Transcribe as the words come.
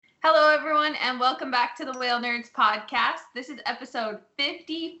Hello, everyone, and welcome back to the Whale Nerds podcast. This is episode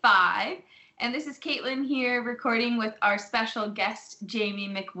 55, and this is Katlyn here recording with our special guest, Jamie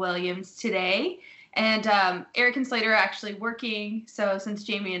McWilliams, today. And Eric and Slater are actually working, so since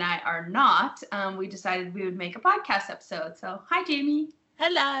Jamie and I are not, we decided we would make a podcast episode. So, hi, Jamie.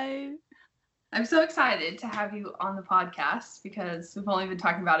 Hello. I'm so excited to have you on the podcast because we've only been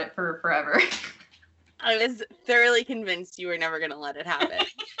talking about it for forever. I was thoroughly convinced you were never going to let it happen.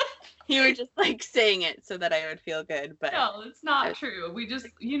 You were just like saying it so that I would feel good, but no, it's not true. We just,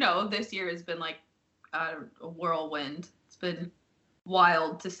 this year has been like a whirlwind. It's been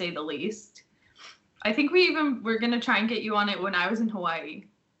wild to say the least. I think we're going to try and get you on it when I was in Hawaii.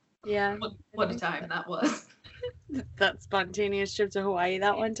 Yeah. What a time that was. That spontaneous trip to Hawaii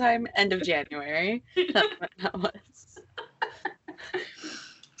that one time, end of January. That's what that was.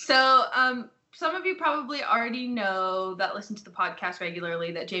 So, some of you probably already know that listen to the podcast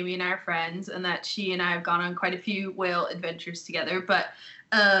regularly that Jamie and I are friends and that she and I have gone on quite a few whale adventures together. But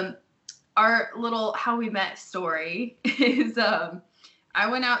our little how we met story is I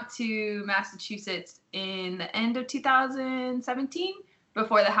went out to Massachusetts in the end of 2017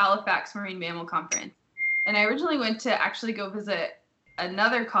 before the Halifax Marine Mammal Conference. And I originally went to actually go visit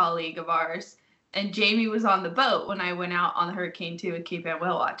another colleague of ours. And Jamie was on the boat when I went out on the Hurricane 2 with Cape Ann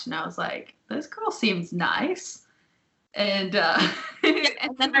Whale Watch. And I was like, this girl seems nice. And,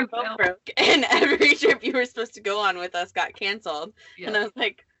 and then our boat broke. And every trip you were supposed to go on with us got canceled. Yeah. And I was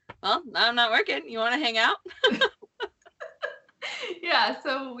like, well, now I'm not working. You want to hang out? Yeah,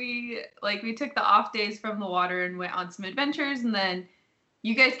 so we took the off days from the water and went on some adventures. And then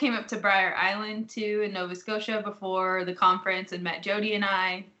you guys came up to Briar Island, too, in Nova Scotia before the conference and met Jody and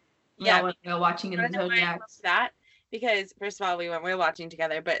I. Yeah, watching in the Zodiacs. That because first of all we went whale watching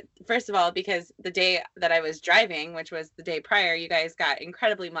together, but first of all because the day that I was driving, which was the day prior, you guys got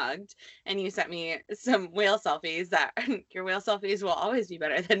incredibly mugged, and you sent me some whale selfies. That your whale selfies will always be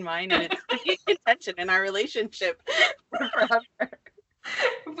better than mine, and it's the tension in our relationship forever.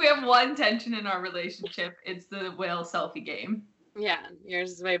 If we have one tension in our relationship, it's the whale selfie game. Yeah,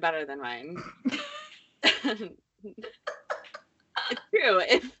 yours is way better than mine. It's true.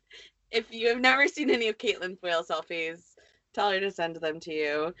 If you have never seen any of Katlyn's whale selfies, tell her to send them to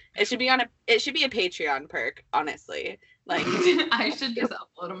you. It should be a Patreon perk, honestly. Like I should just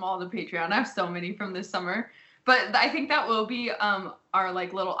upload them all to Patreon. I have so many from this summer. But I think that will be our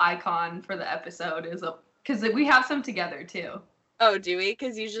like little icon for the episode is because we have some together too. Oh, do we?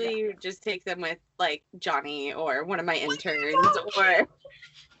 Because usually you just take them with like Johnny or one of my interns or.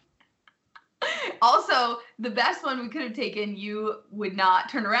 Also, the best one we could have taken, you would not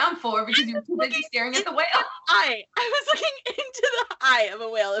turn around for because you were too busy staring at the whale. I was looking into the eye of a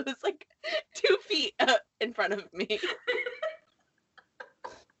whale. It was like 2 feet in front of me.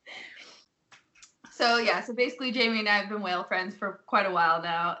 So basically Jamie and I have been whale friends for quite a while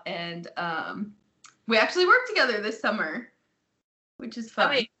now, and we actually worked together this summer, which is fun. Oh,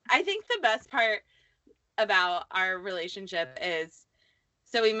 wait. I think the best part about our relationship is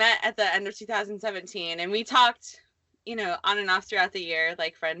so we met at the end of 2017 and we talked, on and off throughout the year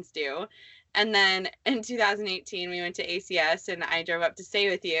like friends do. And then in 2018, we went to ACS and I drove up to stay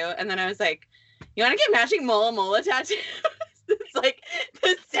with you. And then I was like, you want to get matching Mola Mola tattoos? It's like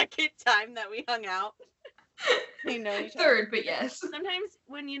the second time that we hung out. We know each other. Third, but yes. Sometimes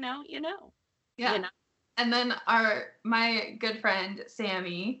when you know. Yeah. And then my good friend,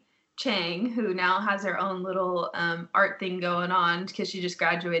 Sammy Chang, who now has her own little art thing going on because she just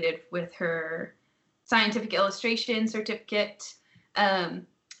graduated with her scientific illustration certificate.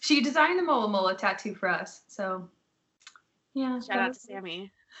 She designed the Mola Mola tattoo for us. So, yeah. Shout out to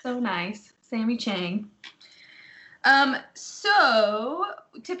Sammy. So nice. Sammy Chang. So,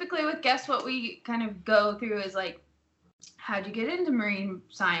 typically with guests, what we kind of go through is like, how'd you get into marine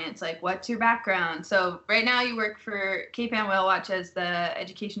science? Like, what's your background? So right now you work for Cape Ann Whale Watch as the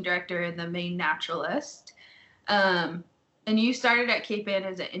education director and the main naturalist. And you started at Cape Ann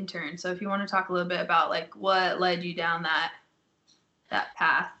as an intern. So if you want to talk a little bit about like what led you down that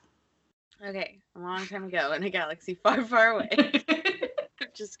path. Okay, a long time ago in a galaxy far, far away.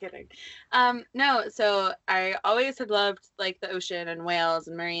 Just kidding. No, so I always had loved like the ocean and whales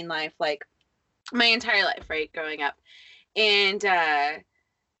and marine life, like my entire life, right, growing up. And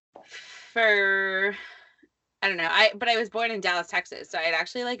for I don't know, I was born in Dallas, Texas, so I'd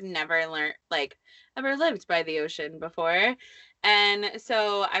actually like never ever lived by the ocean before. And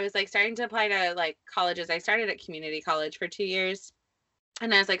so I was like starting to apply to like colleges. I started at community college for 2 years,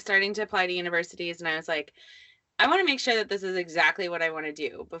 and I was like starting to apply to universities, and I was like, I want to make sure that this is exactly what I want to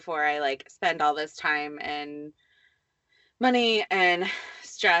do before I like spend all this time and money and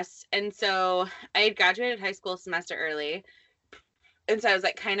stressed. And so I had graduated high school a semester early. And so I was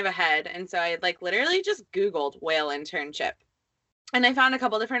like kind of ahead. And so I had like literally just Googled whale internship. And I found a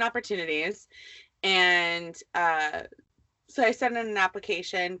couple different opportunities. And so I sent in an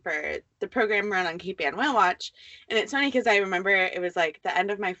application for the program run on Cape Ann Whale Watch. And it's funny because I remember it was like the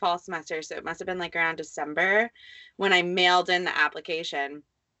end of my fall semester. So it must have been like around December when I mailed in the application.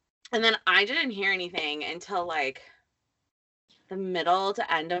 And then I didn't hear anything until like the middle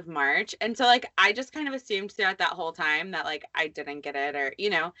to end of March. And so like I just kind of assumed throughout that whole time that like I didn't get it, or, you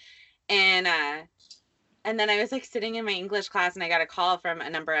know. And then I was like sitting in my English class and I got a call from a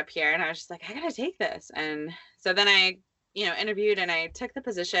number up here and I was just like, I gotta take this. And so then I, you know, interviewed and I took the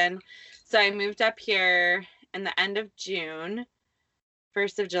position. So I moved up here in the end of June,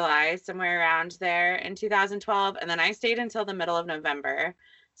 1st of July, somewhere around there in 2012. And then I stayed until the middle of November.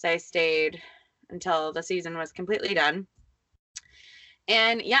 So I stayed until the season was completely done.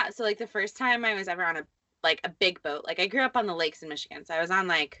 And yeah, so like the first time I was ever on a big boat, like I grew up on the lakes in Michigan. So I was on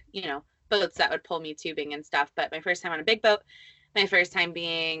like, you know, boats that would pull me tubing and stuff. But my first time on a big boat, my first time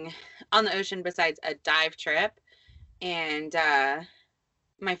being on the ocean besides a dive trip, and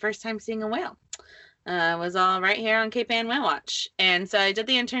my first time seeing a whale was all right here on Cape Ann Whale Watch. And so I did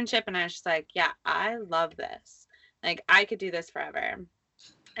the internship and I was just like, yeah, I love this. Like I could do this forever.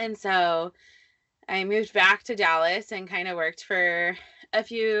 And so I moved back to Dallas and kind of worked for a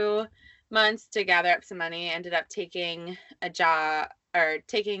few months to gather up some money. Ended up taking a job, or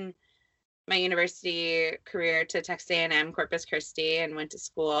taking my university career to Texas A&M Corpus Christi, and went to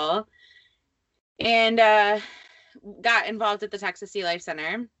school and got involved at the Texas Sea Life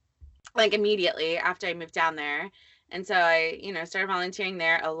Center like immediately after I moved down there. And so I, you know, started volunteering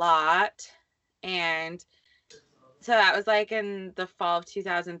there a lot. And so that was like in the fall of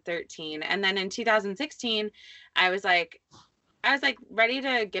 2013. And then in 2016, I was like ready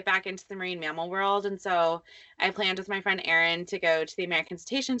to get back into the marine mammal world. And so I planned with my friend Erin to go to the American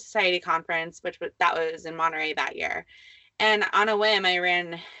Cetacean Society conference, that was in Monterey that year. And on a whim, I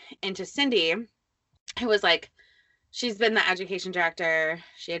ran into Cindy, who was like, she's been the education director.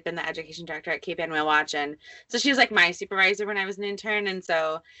 She had been the education director at Cape Ann Whale Watch. And so she was like my supervisor when I was an intern. And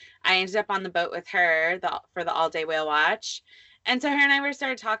so I ended up on the boat with her for the all-day whale watch. And so her and I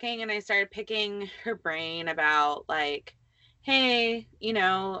started talking, and I started picking her brain about like, hey, you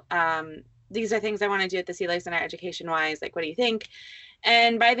know, these are things I want to do at the Sea Life Center education-wise. Like, what do you think?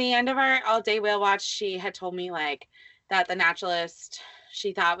 And by the end of our all-day whale watch, she had told me like that the naturalist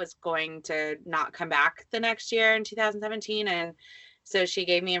she thought was going to not come back the next year in 2017. And so she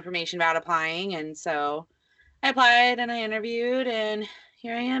gave me information about applying. And so I applied and I interviewed, and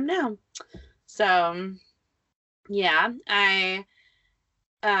here I am now. So yeah, I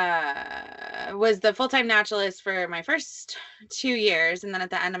was the full-time naturalist for my first 2 years. And then at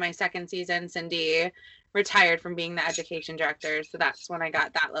the end of my second season, Cindy retired from being the education director. So that's when I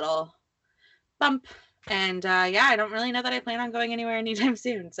got that little bump. And yeah, I don't really know that I plan on going anywhere anytime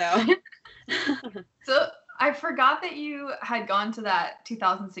soon. So So I forgot that you had gone to that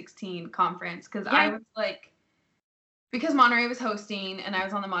 2016 conference, because I was like, because Monterey was hosting and I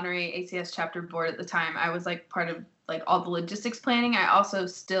was on the Monterey ACS chapter board at the time, I was like part of like all the logistics planning. I also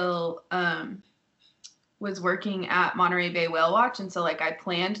still was working at Monterey Bay Whale Watch. And so like I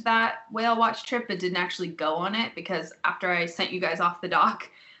planned that whale watch trip but didn't actually go on it, because after I sent you guys off the dock,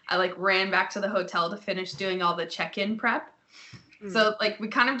 I like ran back to the hotel to finish doing all the check-in prep. So like we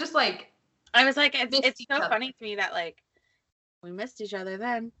kind of just like, I was like, it's so funny to me that like we missed each other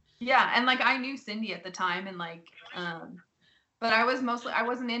then. Yeah. And like I knew Cindy at the time, and like but I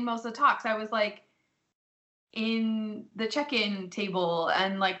wasn't in most of the talks. I was like in the check-in table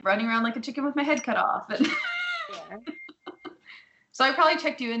and like running around like a chicken with my head cut off. And yeah. So I probably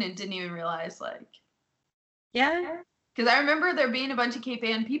checked you in and didn't even realize, like, yeah. Because I remember there being a bunch of Cape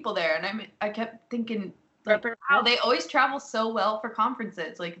Ann people there, and I kept thinking, like, wow, they always travel so well for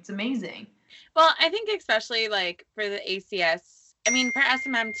conferences. Like, it's amazing. Well, I think especially, like, for the ACS, I mean, for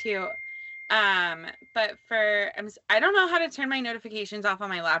SMM too, but I don't know how to turn my notifications off on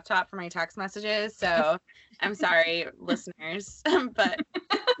my laptop for my text messages, so I'm sorry, listeners, but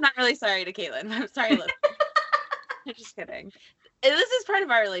I'm not really sorry to Caitlin. I'm sorry, listeners. I'm just kidding. This is part of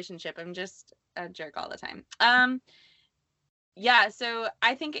our relationship. I'm just a jerk all the time. Yeah, so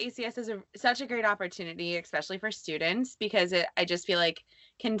I think ACS is such a great opportunity, especially for students, because I just feel like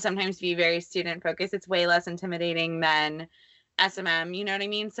can sometimes be very student focused. It's way less intimidating than SMM, you know what I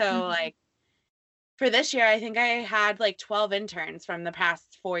mean? So like for this year, I think I had like 12 interns from the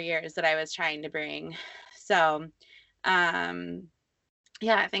past 4 years that I was trying to bring. So yeah,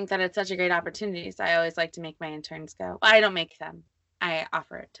 I think that it's such a great opportunity. So I always like to make my interns go. Well, I don't make them. I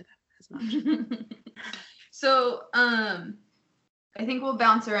offer it to them as much. So, I think we'll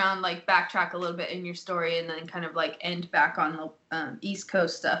bounce around, like backtrack a little bit in your story and then kind of like end back on the East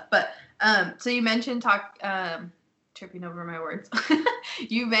Coast stuff. But so you mentioned tripping over my words.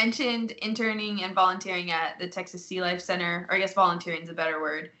 You mentioned interning and volunteering at the Texas Sea Life Center, or I guess volunteering is a better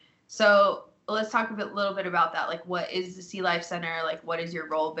word. So let's talk little bit about that. Like, what is the Sea Life Center? Like, what has your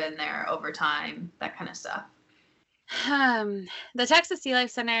role been there over time? That kind of stuff. The Texas Sea Life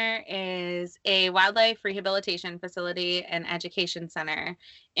Center is a wildlife rehabilitation facility and education center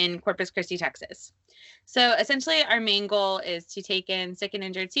in Corpus Christi, Texas. So essentially our main goal is to take in sick and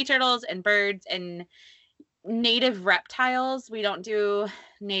injured sea turtles and birds and native reptiles. We don't do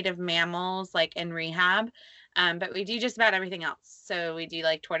native mammals like in rehab, but we do just about everything else. So we do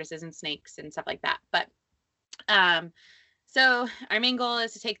like tortoises and snakes and stuff like that. But so our main goal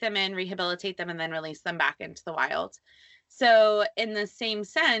is to take them in, rehabilitate them, and then release them back into the wild. So in the same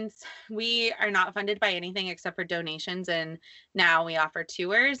sense, we are not funded by anything except for donations. And now we offer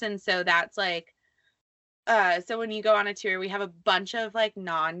tours. And so that's like, so when you go on a tour, we have a bunch of like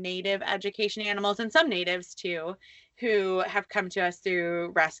non-native education animals and some natives too, who have come to us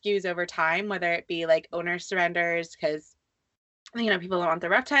through rescues over time, whether it be like owner surrenders because, people don't want the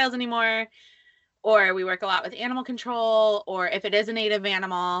reptiles anymore, or we work a lot with animal control, or if it is a native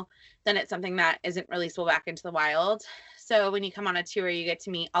animal, then it's something that isn't releasable back into the wild. So when you come on a tour, you get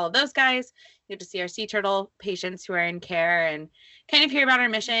to meet all of those guys. You get to see our sea turtle patients who are in care and kind of hear about our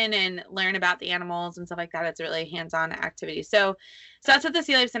mission and learn about the animals and stuff like that. It's a really hands-on activity. So that's what the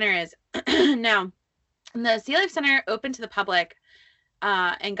Sea Life Center is. Now, the Sea Life Center opened to the public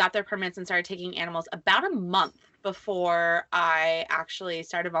and got their permits and started taking animals about a month before I actually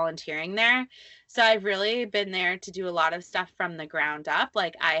started volunteering there. So I've really been there to do a lot of stuff from the ground up.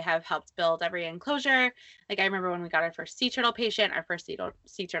 Like I have helped build every enclosure. Like I remember when we got our first sea turtle patient, our first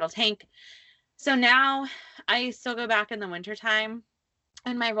sea turtle tank. So now I still go back in the wintertime.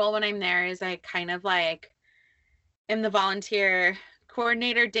 And my role when I'm there is I kind of like am the volunteer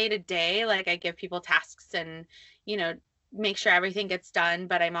coordinator day to day. Like I give people tasks and, make sure everything gets done.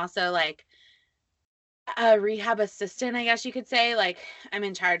 But I'm also like a rehab assistant, I guess you could say. Like I'm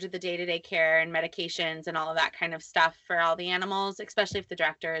in charge of the day-to-day care and medications and all of that kind of stuff for all the animals, especially if the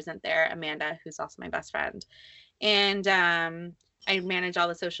director isn't there, Amanda, who's also my best friend. And I manage all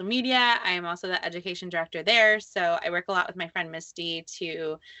the social media. I am also the education director there. So I work a lot with my friend Misty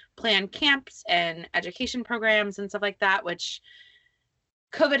to plan camps and education programs and stuff like that, which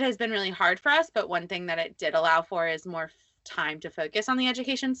COVID has been really hard for us. But one thing that it did allow for is more time to focus on the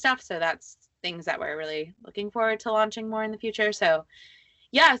education stuff. So that's things that we're really looking forward to launching more in the future. So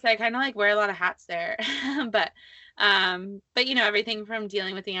yes, I kind of like wear a lot of hats there, but everything from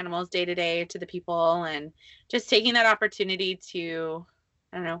dealing with the animals day to day to the people and just taking that opportunity to,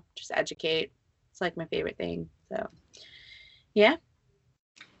 I don't know, just educate. It's like my favorite thing. So yeah.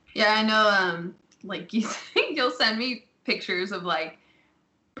 Yeah, I know. Like you'll send me pictures of like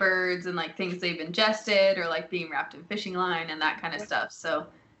birds and like things they've ingested or like being wrapped in fishing line and that kind of stuff. So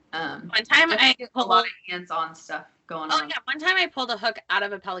one time I get a lot of hands-on stuff going on. Oh yeah, one time I pulled a hook out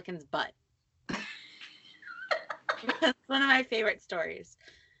of a pelican's butt. That's one of my favorite stories.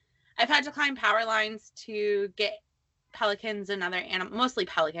 I've had to climb power lines to get pelicans and other animals, mostly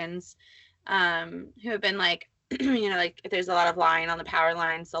pelicans, who have been like, like if there's a lot of line on the power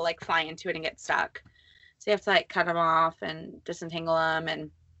lines, they'll like fly into it and get stuck. So you have to like cut them off and disentangle them. And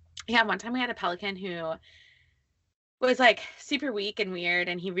yeah, one time we had a pelican who was like super weak and weird,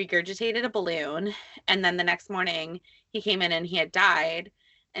 and he regurgitated a balloon. And then the next morning he came in and he had died.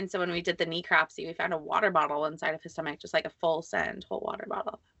 And so when we did the necropsy, we found a water bottle inside of his stomach, just like a full send whole water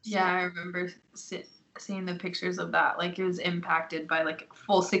bottle. So, yeah, I remember seeing the pictures of that. Like it was impacted by like a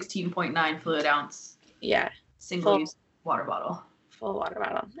full 16.9 fluid ounce. Yeah. Single-use water bottle. Full water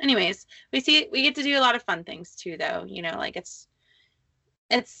bottle. Anyways, we get to do a lot of fun things too, though. Like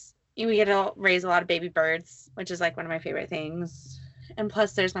we get to raise a lot of baby birds, which is like one of my favorite things. And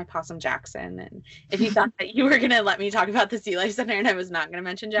plus there's my possum Jackson. And if you thought that you were going to let me talk about the Sea Life Center and I was not going to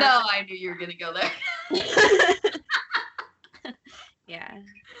mention Jackson. No, I knew you were going to go there. Yeah.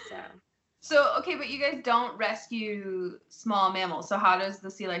 So, okay, but you guys don't rescue small mammals. So how does the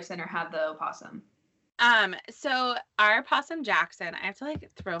Sea Life Center have the opossum? So our possum Jackson, I have to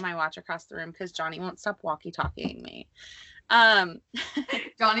like throw my watch across the room because Johnny won't stop walkie-talkieing me.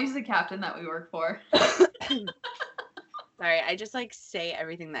 Johnny's the captain that we work for. Sorry, I just like say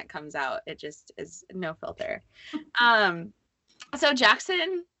everything that comes out. It just is no filter. So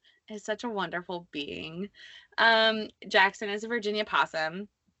Jackson is such a wonderful being. Jackson is a Virginia possum.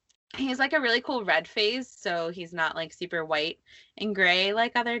 He's like a really cool red phase, so he's not like super white and gray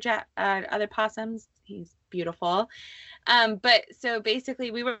like other possums. He's beautiful. But so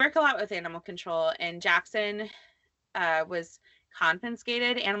basically we work a lot with animal control, and Jackson was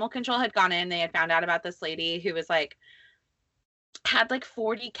confiscated. Animal control had gone in. They had found out about this lady who was like, had like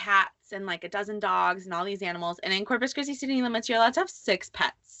 40 cats and like a dozen dogs and all these animals. And in Corpus Christi city limits, you're allowed to have 6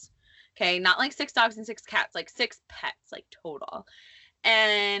 pets. Okay. Not like 6 dogs and 6 cats, like 6 pets, like total.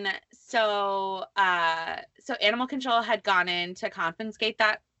 And so animal control had gone in to confiscate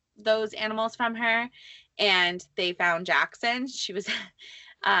those animals from her, and they found Jackson. She was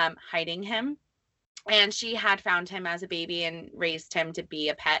hiding him, and she had found him as a baby and raised him to be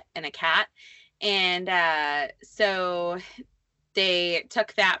a pet and a cat. And so they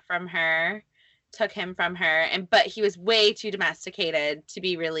took him from her, but he was way too domesticated to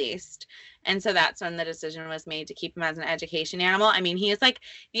be released. And so that's when the decision was made to keep him as an education animal. I mean, he is like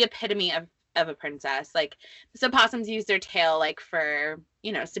the epitome of a princess. Like, so possums use their tail like for,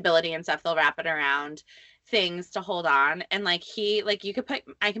 you know, stability and stuff. They'll wrap it around things to hold on. And like I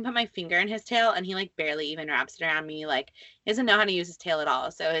can put my finger in his tail, and he like barely even wraps it around me. Like, he doesn't know how to use his tail at all.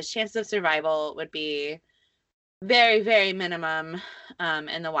 So his chances of survival would be very, very minimum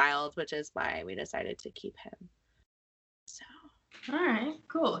in the wild, which is why we decided to keep him. So. All right,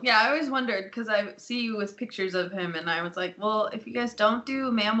 cool. Yeah, I always wondered, because I see you with pictures of him, and I was like, well, if you guys don't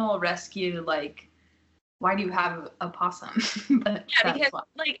do mammal rescue, like, why do you have a possum? But yeah, because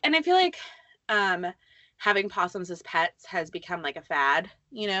like, and I feel like having possums as pets has become like a fad,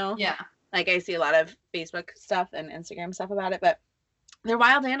 you know? Yeah. Like, I see a lot of Facebook stuff and Instagram stuff about it, but they're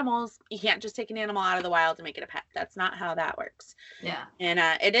wild animals. You can't just take an animal out of the wild and make it a pet. That's not how that works. Yeah. And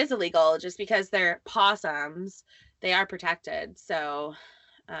it is illegal. Just because they're possums, they are protected. So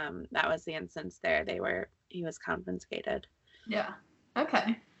that was the instance there. He was confiscated. Yeah.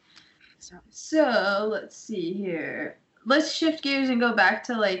 Okay. So let's see here. Let's shift gears and go back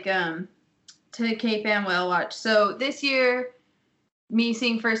to like to Cape Ann Whale Watch. So this year, me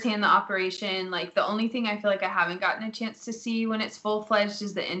seeing firsthand the operation, like the only thing I feel like I haven't gotten a chance to see when it's full-fledged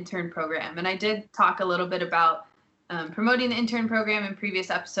is the intern program. And I did talk a little bit about promoting the intern program in previous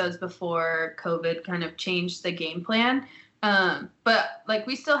episodes before COVID kind of changed the game plan. But like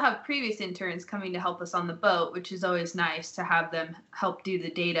we still have previous interns coming to help us on the boat, which is always nice to have them help do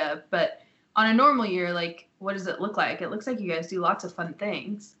the data. But on a normal year, like, what does it look like? It looks like you guys do lots of fun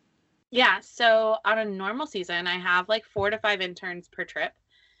things. Yeah, so on a normal season, I have like 4 to 5 interns per trip.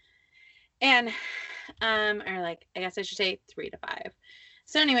 And, or like, I guess I should say 3 to 5.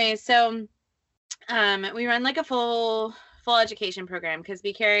 So anyway, so we run like a full education program because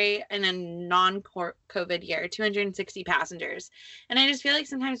we carry in a non-COVID year 260 passengers. And I just feel like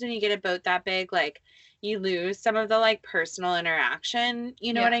sometimes when you get a boat that big, like you lose some of the like personal interaction,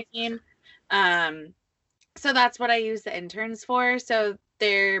 you know what I mean? So that's what I use the interns for. So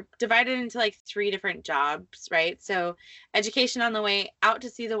they're divided into like 3 different jobs, right? So education on the way out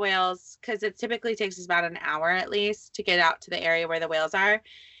to see the whales, because it typically takes us about an hour at least to get out to the area where the whales are.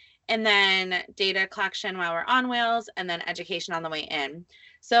 And then data collection while we're on whales, and then education on the way in.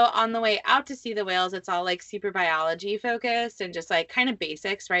 So on the way out to see the whales, it's all like super biology focused and just like kind of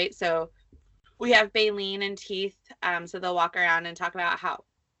basics, right? So we have baleen and teeth. So they'll walk around and talk about how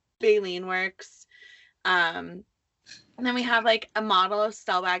baleen works. And then we have like a model of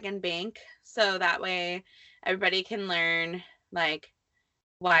Stellwag and Bank. So that way everybody can learn like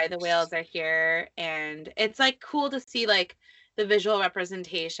why the whales are here. And it's like cool to see like the visual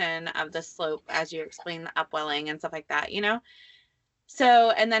representation of the slope as you explain the upwelling and stuff like that, you know?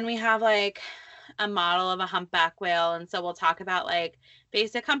 So, and then we have like a model of a humpback whale. And so we'll talk about like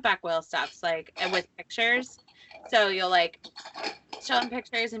basic humpback whale stuff, like with pictures. So you'll like show them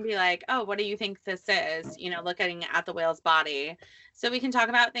pictures and be like, oh, what do you think this is? You know, looking at the whale's body. So we can talk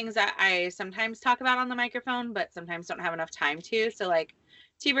about things that I sometimes talk about on the microphone, but sometimes don't have enough time to. So like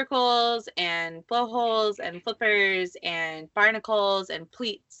tubercles and blowholes and flippers and barnacles and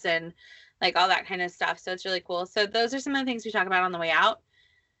pleats and like all that kind of stuff. So it's really cool. So those are some of the things we talk about on the way out.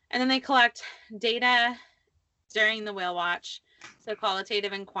 And then they collect data during the whale watch. So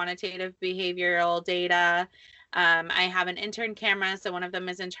qualitative and quantitative behavioral data. I have an intern camera, so one of them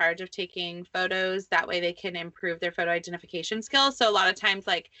is in charge of taking photos. That way they can improve their photo identification skills. So a lot of times,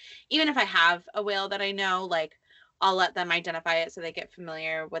 like, even if I have a whale that I know, like, I'll let them identify it so they get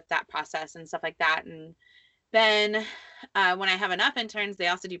familiar with that process and stuff like that. And then when I have enough interns, they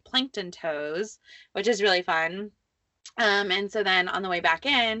also do plankton tows, which is really fun. And so then on the way back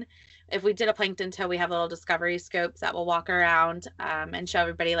in, if we did a plankton tow, we have little discovery scopes that will walk around and show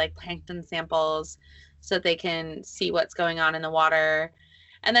everybody like plankton samples so that they can see what's going on in the water.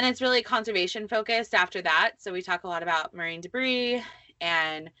 And then it's really conservation focused after that. So we talk a lot about marine debris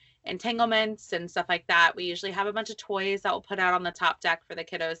and entanglements and stuff like that. We usually have a bunch of toys that we'll put out on the top deck for the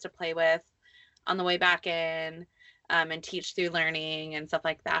kiddos to play with on the way back in, and teach through learning and stuff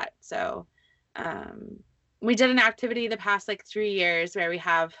like that. So we did an activity the past like 3 years where we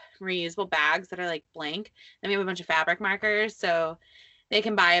have reusable bags that are like blank. Then we have a bunch of fabric markers. So they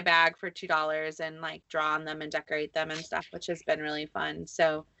can buy a bag for $2 and like draw on them and decorate them and stuff, which has been really fun.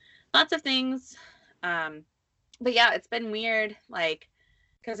 So lots of things. But yeah, it's been weird, like,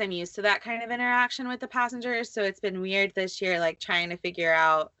 because I'm used to that kind of interaction with the passengers. So it's been weird this year, like trying to figure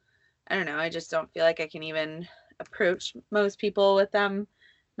out, I don't know, I just don't feel like I can even approach most people with them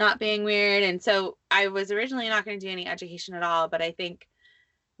not being weird. And so I was originally not going to do any education at all, but I think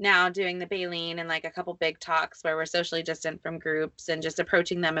now doing the Baleen and like a couple big talks where we're socially distant from groups and just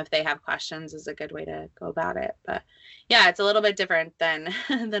approaching them if they have questions is a good way to go about it. But yeah, it's a little bit different than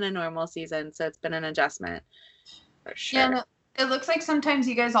a normal season. So it's been an adjustment for sure. Yeah, no, it looks like sometimes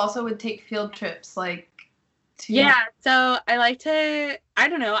you guys also would take field trips, like to... Yeah, so I like to, I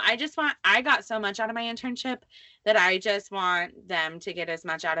don't know, I got so much out of my internship that I just want them to get as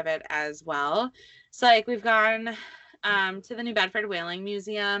much out of it as well. So like we've gone to the New Bedford Whaling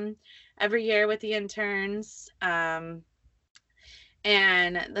Museum every year with the interns, and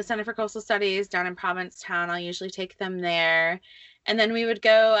the Center for Coastal Studies down in Provincetown. I'll usually take them there, and then we would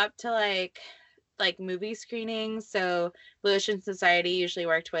go up to like movie screenings. So Blue Ocean Society usually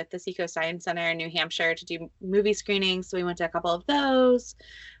worked with the Seacoast Science Center in New Hampshire to do movie screenings. So we went to a couple of those,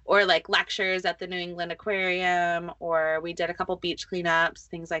 or like lectures at the New England Aquarium, or we did a couple beach cleanups,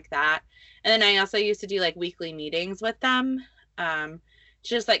 things like that. And then I also used to do like weekly meetings with them, to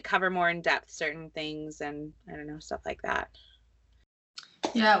just like cover more in depth certain things and I don't know, stuff like that.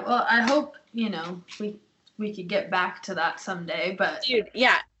 Yeah, well, I hope, we could get back to that someday, but dude,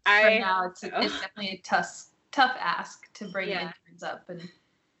 yeah. For now, it's definitely a tough ask to bring interns up and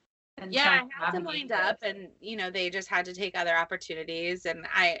yeah, I had them lined up, and they just had to take other opportunities, and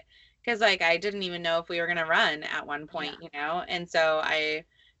because like I didn't even know if we were gonna run at one point, and so I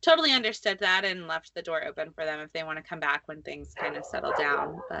totally understood that and left the door open for them if they want to come back when things kind of settle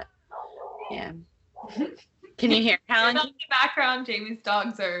down. But yeah, can you hear Katlyn? In the background, Jamie's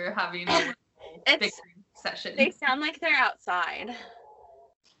dogs are having a big session. They sound like they're outside.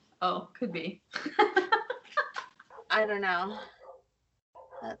 Oh, could be. I don't know.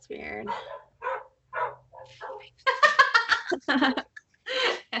 That's weird.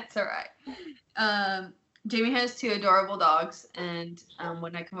 That's all right. Jamie has 2 adorable dogs, and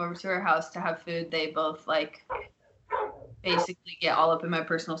when I come over to her house to have food, they both basically get all up in my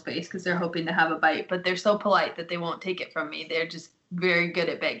personal space because they're hoping to have a bite, but they're so polite that they won't take it from me. They're just very good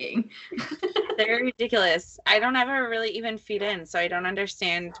at begging. They're ridiculous. I don't ever really even feed in, so I don't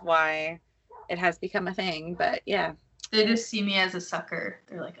understand why it has become a thing, but yeah. They just see me as a sucker.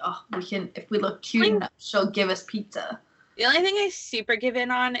 They're like, oh, if we look cute enough, she'll give us pizza. The only thing I super give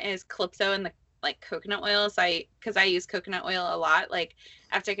in on is Calypso and the coconut oil. So because I use coconut oil a lot,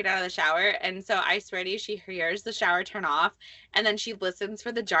 after I get out of the shower. And so I swear to you, she hears the shower turn off and then she listens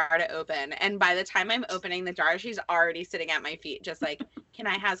for the jar to open. And by the time I'm opening the jar, she's already sitting at my feet, just like, can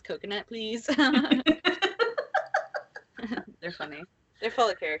I have coconut, please? They're funny. They're full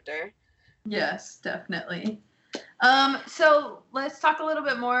of character. Yes, definitely. So let's talk a little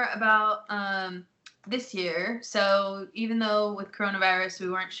bit more about this year. So even though with coronavirus, we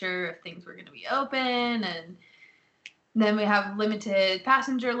weren't sure if things were going to be open, and then we have limited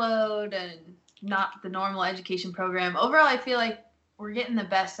passenger load and not the normal education program. Overall, I feel like we're getting the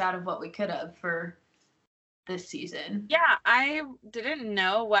best out of what we could have for this season. Yeah, I didn't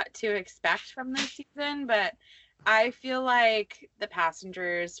know what to expect from this season, but I feel like the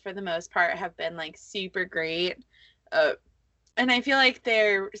passengers, for the most part, have been super great. And I feel like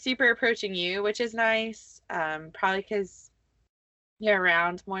they're super approaching you, which is nice. Probably because you're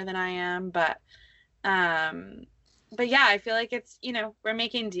around more than I am, but yeah, I feel like it's, we're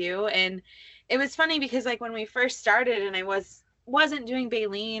making do. And it was funny because when we first started and I wasn't doing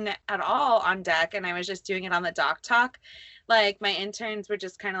baleen at all on deck and I was just doing it on the dock talk, my interns were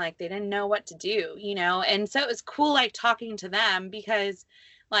just kind of they didn't know what to do, and so it was cool talking to them because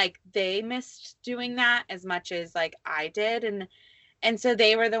they missed doing that as much as I did, and so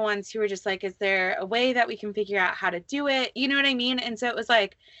they were the ones who were just is there a way that we can figure out how to do it, you know what I mean? And so it was I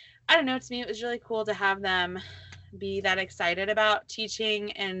don't know, to me it was really cool to have them be that excited about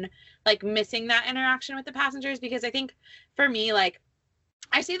teaching and missing that interaction with the passengers, because I think for me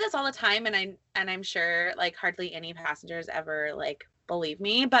I see this all the time, and I'm sure hardly any passengers ever believe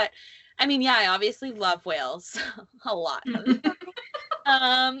me, but I mean, yeah, I obviously love whales a lot.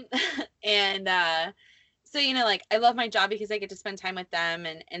 And so, you know, like I love my job because I get to spend time with them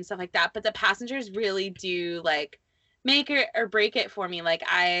and stuff like that. But the passengers really do like make it or break it for me. Like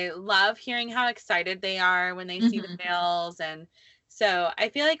I love hearing how excited they are when they see the whales. And so I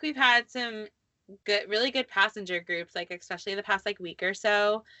feel like we've had some really good passenger groups, like especially the past like week or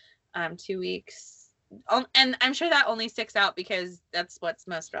so, 2 weeks. And I'm sure that only sticks out because that's what's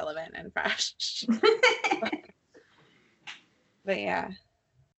most relevant and fresh. But yeah.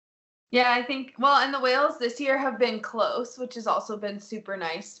 Yeah, I think, well, and the whales this year have been close, which has also been super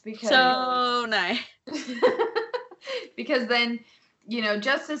nice because so nice. because then, you know,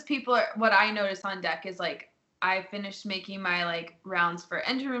 just as people are, what I notice on deck is like I finished making my like rounds for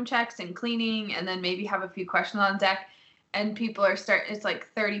engine room checks and cleaning, and then maybe have a few questions on deck, and people are it's like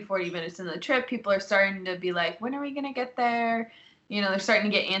 30-40 minutes into the trip, people are starting to be like, when are we gonna get there? You know, they're starting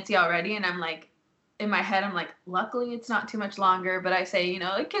to get antsy already, and I'm like, in my head, I'm like, luckily it's not too much longer, but I say, you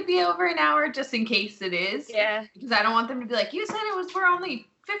know, it could be over an hour just in case it is. Yeah. Because I don't want them to be like, you said it was for only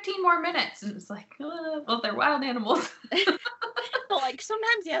 15 more minutes. And it's like, well, they're wild animals. Well, like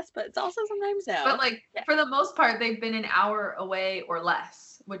sometimes yes, but it's also sometimes no. But like for the most part, they've been an hour away or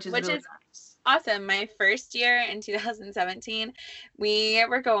less, which is really nice. Awesome. My first year in 2017, we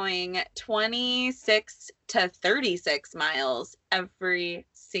were going 26 to 36 miles every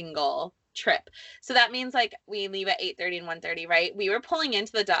single trip. So that means like we leave at 8:30 and 1:30, right? We were pulling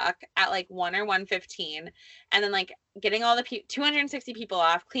into the dock at like 1 or 1:15, and then like getting all the 260 people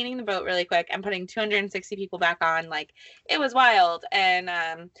off, cleaning the boat really quick, and putting 260 people back on. Like it was wild.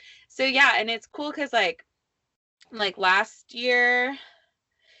 And so yeah, and it's cool because like last year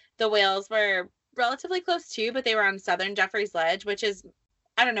the whales were relatively close too, but they were on southern Jeffrey's Ledge, which is,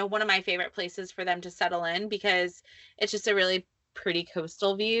 I don't know, one of my favorite places for them to settle in because it's just a really pretty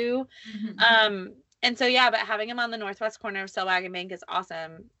coastal view. And so yeah, but having them on the northwest corner of Stellwagen Bank is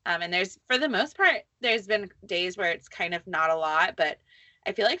awesome. And there's, for the most part, there's been days where it's kind of not a lot, but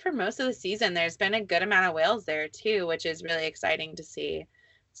I feel like for most of the season there's been a good amount of whales there too, which is really exciting to see.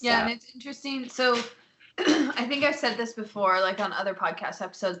 Yeah, and it's interesting. So I think I've said this before, like on other podcast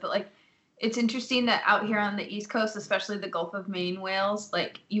episodes, but like it's interesting that out here on the East Coast, especially the Gulf of Maine whales,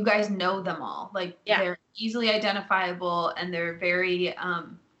 like you guys know them all. Like they're easily identifiable, and they're very,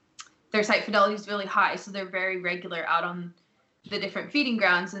 their site fidelity is really high. So they're very regular out on the different feeding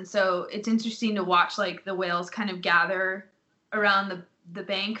grounds. And so it's interesting to watch like the whales kind of gather around the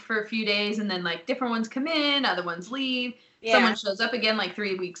bank for a few days, and then like different ones come in, other ones leave. Yeah. Someone shows up again like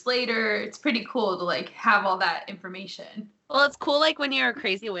 3 weeks later. It's pretty cool to like have all that information. Well, it's cool like when you're a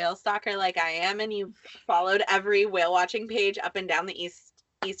crazy whale stalker like I am, and you've followed every whale watching page up and down the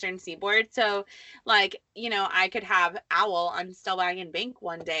eastern seaboard. So like, you know, I could have Owl on Stellwagen Bank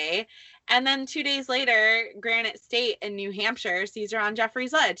one day, and then 2 days later Granite State in New Hampshire sees her on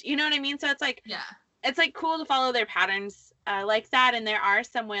Jeffrey's Ledge. You know what I mean? So it's like, yeah, it's like cool to follow their patterns like that. And there are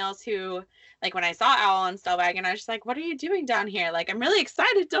some whales who, like when I saw Owl on Stellwagen, I was just like, what are you doing down here? Like, I'm really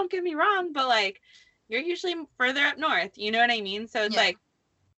excited, don't get me wrong, but like you're usually further up north, you know what I mean? So it's like,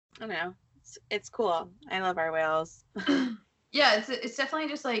 I don't know, it's cool. I love our whales. Yeah, it's definitely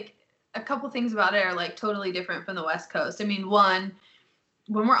just like a couple things about it are like totally different from the West Coast. I mean, one,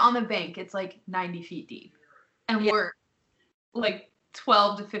 when we're on the bank, it's like 90 feet deep, and we're like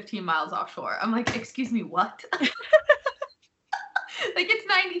 12 to 15 miles offshore. I'm like, excuse me, what? Like it's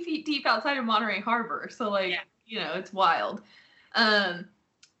 90 feet deep outside of Monterey Harbor, so like you know, it's wild.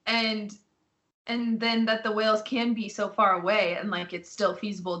 And then that the whales can be so far away, and like it's still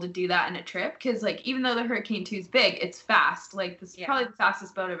feasible to do that in a trip, because like even though the Hurricane 2 is big, it's fast. Like this is probably the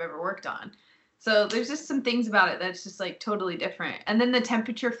fastest boat I've ever worked on. So there's just some things about it that's just like totally different. And then the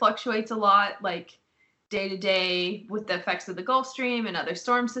temperature fluctuates a lot, like day to day, with the effects of the Gulf Stream and other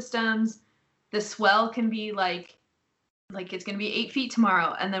storm systems. The swell can be like it's going to be 8 feet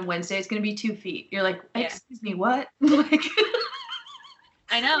tomorrow, and then Wednesday it's going to be 2 feet. You're like, excuse me, what? Like,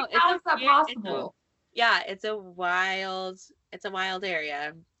 I know. Like, how is that possible? It's a wild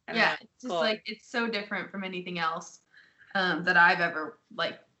area. It's just like, it's so different from anything else that I've ever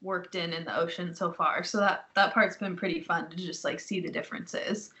like worked in the ocean so far. So that part's been pretty fun to just like see the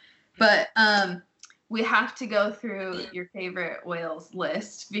differences. But we have to go through your favorite whales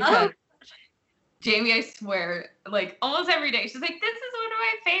list, because Jamie, I swear, like almost every day, she's like, this is one of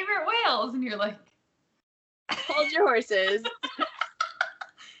my favorite whales. And you're like, hold your horses.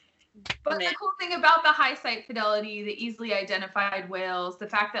 But the cool thing about the high site fidelity, the easily identified whales, the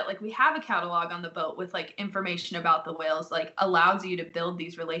fact that like we have a catalog on the boat with like information about the whales, like allows you to build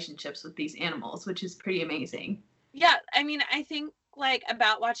these relationships with these animals, which is pretty amazing. Yeah, I mean, I think like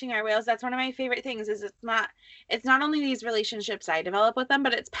about watching our whales, that's one of my favorite things, is it's not only these relationships I develop with them,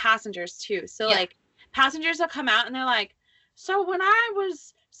 but it's passengers too. So like passengers will come out and they're like, so when I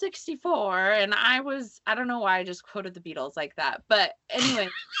was 64 and I don't know why I just quoted the Beatles like that, but anyway,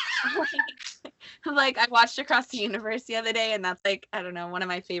 like I watched Across the Universe the other day, and that's like, I don't know, one of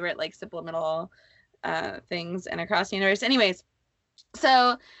my favorite like subliminal things in Across the Universe. Anyways,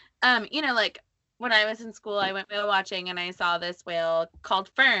 so you know, like when I was in school, I went whale watching and I saw this whale called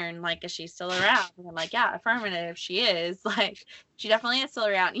Fern. Like, is she still around? And I'm like, yeah, affirmative, she is. Like, she definitely is still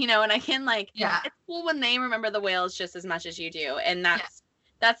around, you know. And I can like, it's cool when they remember the whales just as much as you do, and that's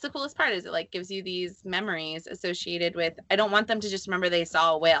the coolest part, is it like gives you these memories associated with. I don't want them to just remember they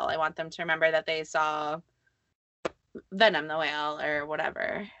saw a whale. I want them to remember that they saw Venom the whale or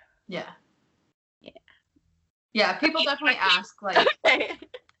whatever. Yeah, people definitely ask, like,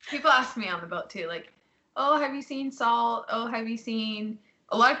 people ask me on the boat too, like, oh, have you seen Salt? Oh, have you seen,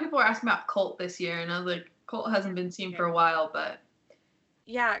 a lot of people were asking about Colt this year, and I was like, Colt hasn't been seen for a while, but.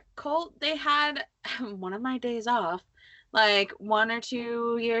 Yeah, Colt, they had one of my days off, like 1 or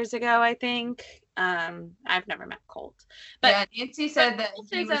 2 years ago, I think. I've never met Colt. But yeah, Nancy said that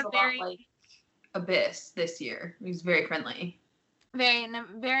he was a lot like Abyss this year. He was very friendly.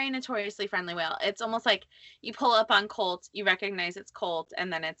 Very notoriously friendly whale. It's almost like you pull up on Colt, you recognize it's Colt,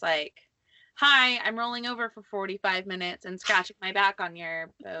 and then it's like, hi, I'm rolling over for 45 minutes and scratching my back on your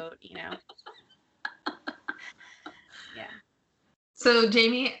boat, you know. Yeah. So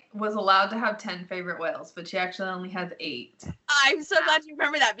Jamie was allowed to have 10 favorite whales, but she actually only has 8. I'm so glad you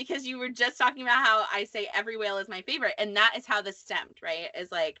remember that, because you were just talking about how I say every whale is my favorite, and that is how this stemmed, right?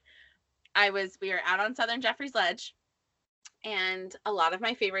 Is like, we were out on Southern Jeffreys Ledge, and a lot of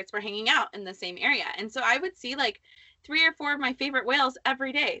my favorites were hanging out in the same area. And so I would see like 3 or 4 of my favorite whales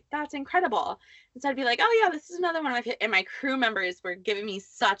every day. That's incredible. And so I'd be like, oh yeah, this is another one of my favorite. And my crew members were giving me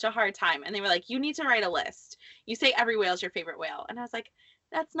such a hard time. And they were like, you need to write a list. You say every whale is your favorite whale. And I was like,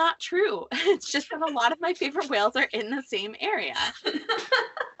 that's not true. It's just that a lot of my favorite whales are in the same area.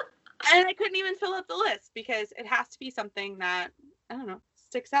 And I couldn't even fill out the list, because it has to be something that, I don't know,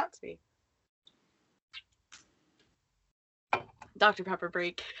 sticks out to me. Dr. Pepper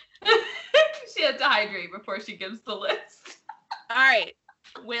break. She had to hydrate before she gives the list. All right.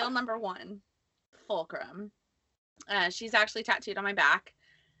 Whale number 1, Fulcrum. She's actually tattooed on my back.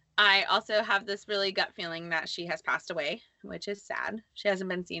 I also have this really gut feeling that she has passed away, which is sad. She hasn't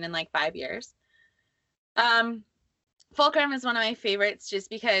been seen in like 5 years. Fulcrum is one of my favorites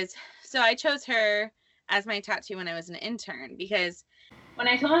just because, so I chose her as my tattoo when I was an intern, because when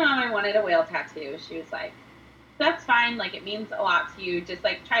I told my mom I wanted a whale tattoo, she was like, that's fine, like it means a lot to you, just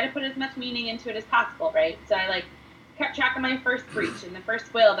like try to put as much meaning into it as possible, right? So I like kept track of my first breach and the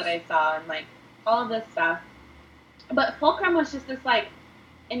first whale that I saw and like all of this stuff. But Fulcrum was just this like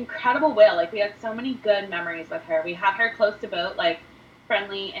incredible whale. Like we had so many good memories with her. We had her close to boat, like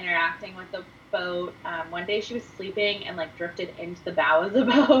friendly, interacting with the boat. One day she was sleeping and like drifted into the bow of the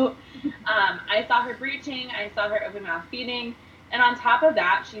boat. I saw her breaching, I saw her open mouth feeding. And on top of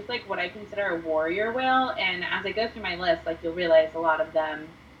that, she's like what I consider a warrior whale. And as I go through my list, like you'll realize a lot of them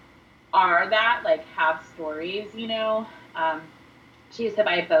are that, like have stories, you know. She was hit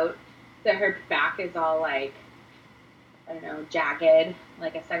by a boat, so her back is all like, I don't know, jagged,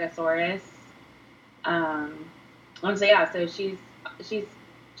 like a stegosaurus. And so yeah, so she's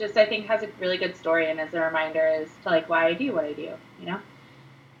just, I think, has a really good story, and as a reminder as to like why I do what I do, you know.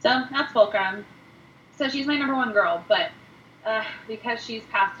 So that's Fulcrum. So she's my number 1 girl, but because she's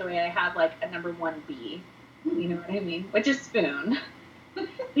passed away, I have like a number 1B, you know what I mean? Which is Spoon,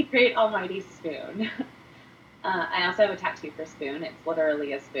 the great almighty Spoon. I also have a tattoo for Spoon. It's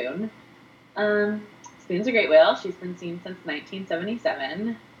literally a spoon. Spoon's a great whale. She's been seen since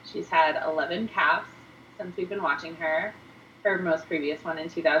 1977. She's had 11 calves since we've been watching her. Her most previous one in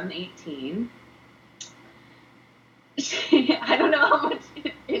 2018. I don't know how much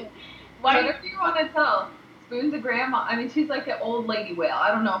whatever you want to tell. Spoon's a grandma. I mean, she's like an old lady whale.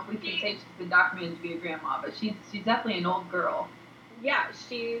 I don't know if we can say she's been documented to be a grandma, but she's definitely an old girl. Yeah,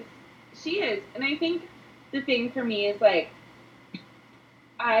 she is. And I think the thing for me is like,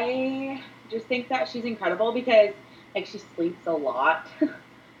 I just think that she's incredible because like she sleeps a lot,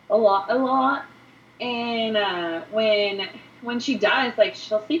 a lot. And when she does, like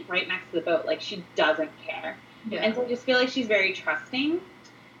she'll sleep right next to the boat. Like she doesn't care. Yeah. And so I just feel like she's very trusting.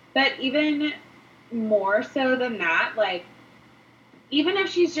 But even more so than that, like even if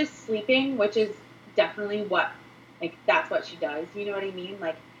she's just sleeping, which is definitely what, like that's what she does, you know what I mean?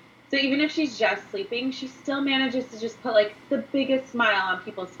 Like, so even if she's just sleeping, she still manages to just put like the biggest smile on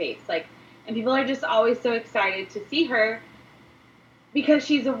people's face. Like, and people are just always so excited to see her. because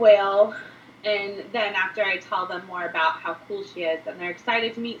she's a whale, and then after I tell them more about how cool she is, then they're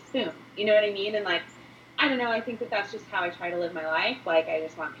excited to meet Spoon. You know what I mean? And like, I don't know, I think that that's just how I try to live my life. Like, I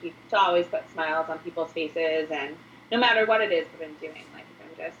just want people to always put smiles on people's faces, and no matter what it is that I'm doing, like if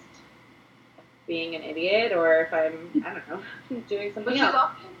I'm just being an idiot or if I'm, I don't know, doing something else. She's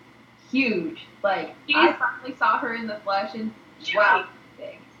also huge. Like, I finally saw her in the flesh, and wow,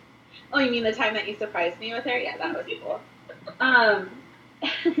 big. Oh, you mean the time that you surprised me with her? Yeah, that was cool.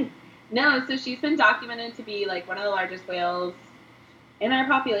 No, so she's been documented to be like one of the largest whales in our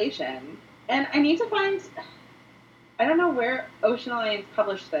population. And I need to find, I don't know where Ocean Alliance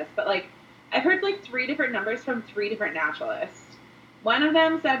published this, but like I've heard like 3 different numbers from 3 different naturalists. One of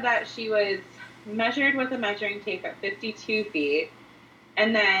them said that she was measured with a measuring tape at 52 feet,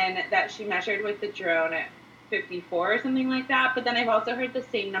 and then that she measured with the drone at 54 or something like that. But then I've also heard the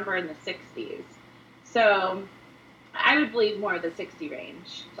same number in the 60s. So I would believe more the 60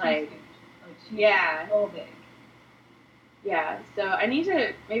 range. Like yeah. So big. Yeah, so I need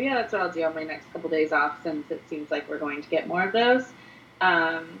to, maybe that's what I'll do on my next couple days off, since it seems like we're going to get more of those.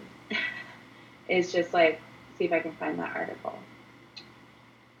 Is just like, see if I can find that article.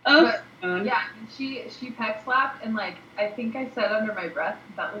 Oh, yeah, she peck slapped, and like, I think I said under my breath,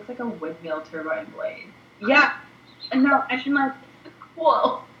 that looks like a windmill turbine blade. Yeah, and no, I should like,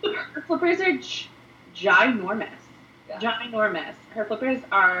 whoa. Her flippers are ginormous. Yeah. Ginormous. Her flippers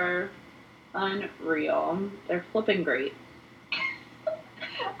are unreal. They're flipping great.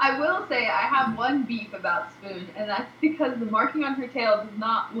 I will say I have one beef about Spoon, and that's because the marking on her tail does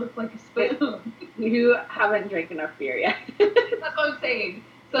not look like a spoon. You haven't drank enough beer yet. That's what I'm saying.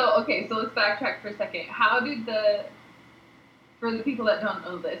 So, okay, so let's backtrack for a second. For the people that don't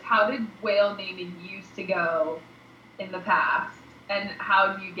know this, how did whale naming used to go in the past? And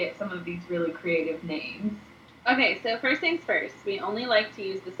how do you get some of these really creative names? Okay, so first things first, we only like to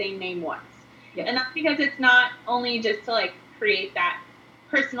use the same name once. Yes. And that's because it's not only just to like create that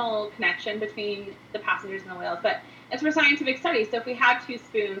personal connection between the passengers and the whales, but it's for scientific studies. So if we had 2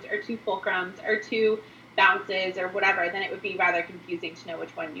 spoons or 2 fulcrums or 2 bounces or whatever, then it would be rather confusing to know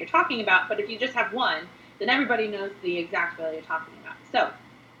which one you're talking about. But if you just have one, then everybody knows the exact whale you're talking about. So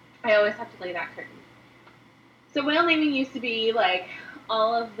I always have to lay that curtain. So whale naming used to be like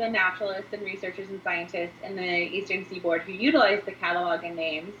all of the naturalists and researchers and scientists in the Eastern Seaboard who utilized the catalog and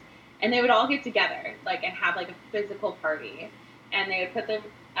names, and they would all get together like and have like a physical party, and they would put the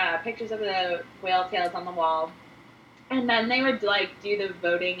pictures of the whale tails on the wall, and then they would like do the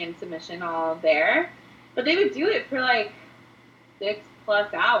voting and submission all there. But they would do it for like 6+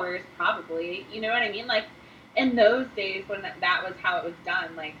 hours probably, you know what I mean? Like in those days when that was how it was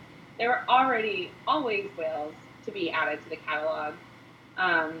done, like there were already always whales to be added to the catalog.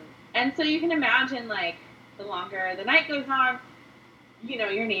 And so you can imagine like the longer the night goes on, you know,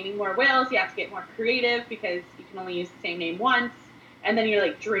 you're naming more whales, you have to get more creative because you can only use the same name once, and then you're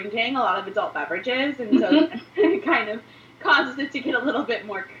like drinking a lot of adult beverages, and so it kind of causes it to get a little bit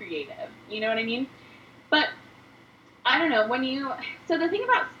more creative, you know what I mean? But I don't know, so the thing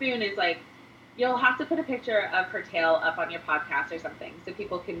about Spoon is like, you'll have to put a picture of her tail up on your podcast or something so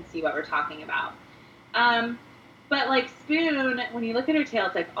people can see what we're talking about. But like Spoon, when you look at her tail,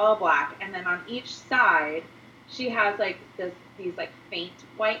 it's like all black, and then on each side, she has like these like faint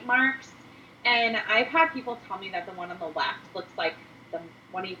white marks. And I've had people tell me that the one on the left looks like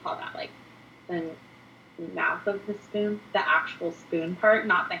what do you call that? Like the mouth of the spoon, the actual spoon part,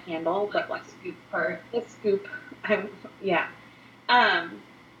 not the handle, but like the scoop part. The scoop. Yeah.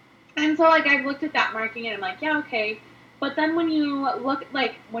 And so like I've looked at that marking and I'm like, yeah, okay. But then when you look,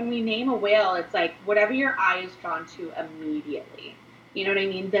 like when we name a whale, it's like whatever your eye is drawn to immediately. You know what I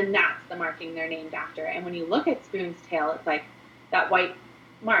mean? Then that's the marking they're named after. And when you look at Spoon's tail, it's like that white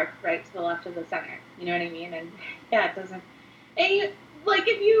mark right to the left of the center. You know what I mean? And yeah, it doesn't. And like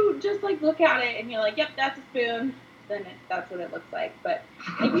if you just like look at it and you're like, yep, that's a spoon, then that's what it looks like. But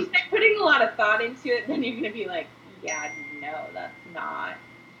if you start putting a lot of thought into it, then you're gonna be like, yeah, no, that's not.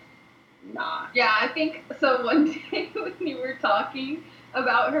 Yeah, I think so. One day when you were talking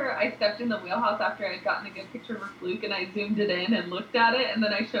about her, I stepped in the wheelhouse after I had gotten a good picture of her fluke, and I zoomed it in and looked at it, and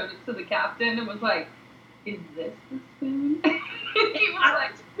then I showed it to the captain and was like, "Is this the spoon?" He was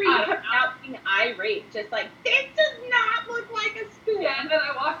like, freaking out, being irate, just like, this does not look like a spoon. Yeah, and then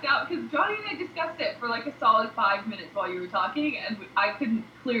I walked out because Johnny and I discussed it for like a solid 5 minutes while you were talking, and I couldn't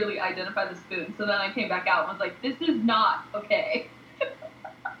clearly identify the spoon. So then I came back out and was like, "This is not okay."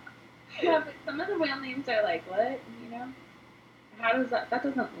 Yeah, but some of the whale names are like, what? You know? How does that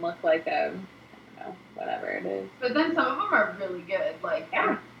doesn't look like a, I don't know, whatever it is. But then some of them are really good. Like,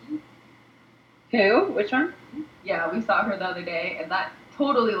 yeah. Who? Which one? Yeah, we saw her the other day, and that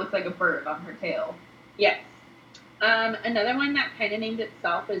totally looks like a bird on her tail. Yes. Another one that kind of named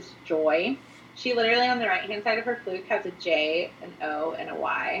itself is Joy. She literally on the right-hand side of her fluke has a J, an O, and a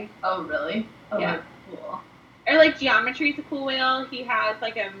Y. Oh, really? Oh, yeah. That's cool. Or, like, Geometry's a cool whale. He has,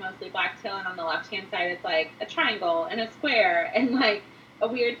 like, a mostly black tail, and on the left-hand side it's, like, a triangle and a square and, like, a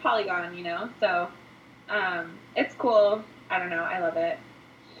weird polygon, you know? So, it's cool. I don't know. I love it.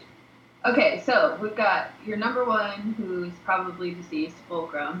 Okay, so we've got your number one, who's probably deceased,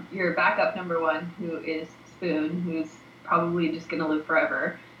 Fulcrum. Your backup number one, who is Spoon, who's probably just going to live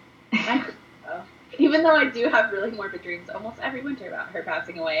forever. Even though I do have really morbid dreams almost every winter about her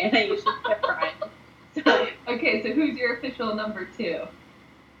passing away, and I usually get crying. So. Okay, so who's your official number two?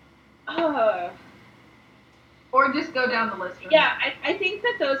 Or just go down the list. Yeah, I think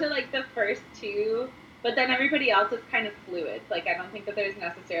that those are like the first two, but then everybody else is kind of fluid. Like, I don't think that there's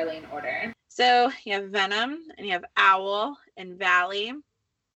necessarily an order. So you have Venom, and you have Owl, and Valley,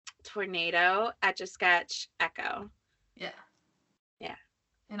 Tornado, Etch-a-Sketch, Echo. Yeah. Yeah.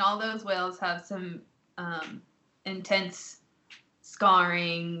 And all those whales have some intense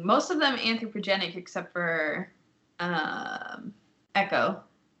scarring. Most of them anthropogenic, except for Echo.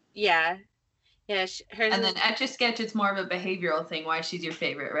 Yeah. Yeah. Hers and then Etch-a-Sketch, it's more of a behavioral thing. Why she's your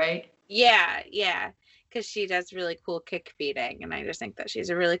favorite, right? Yeah. Yeah. Because she does really cool kick feeding, and I just think that she's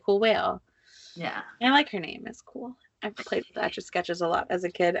a really cool whale. Yeah. I like her name. It's cool. I've played with Etch-a-Sketches a lot as a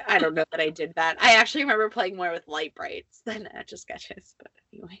kid. I don't know that I did that. I actually remember playing more with light brights than Etch-a-Sketches, but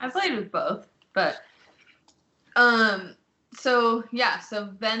anyway. I played with both, but so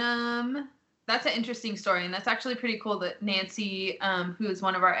Venom, that's an interesting story, and that's actually pretty cool that Nancy, who is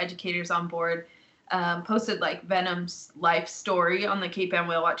one of our educators on board, posted like Venom's life story on the Cape Ann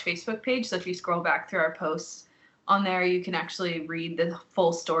Whale Watch Facebook page. So if you scroll back through our posts on there, you can actually read the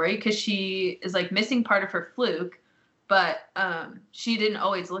full story, because she is like missing part of her fluke, but she didn't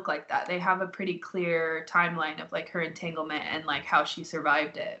always look like that. They have a pretty clear timeline of like her entanglement and like how she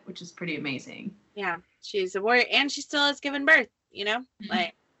survived it, which is pretty amazing. Yeah, she's a warrior, and she still has given birth, you know? Mm-hmm.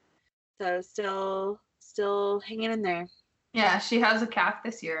 Like, so still hanging in there. Yeah, she has a calf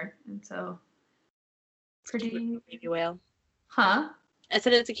this year, and so pretty baby whale. Huh? I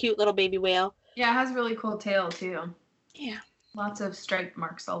said it's a cute little baby whale. Yeah, it has a really cool tail too. Yeah. Lots of stripe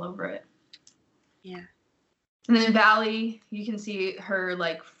marks all over it. Yeah. And then Valley, you can see her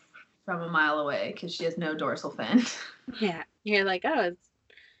like from a mile away because she has no dorsal fin. Yeah. You're like, oh,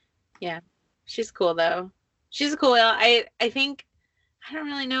 yeah. She's cool though. She's a cool whale. I think I don't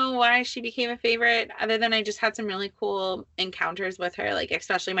really know why she became a favorite, other than I just had some really cool encounters with her, like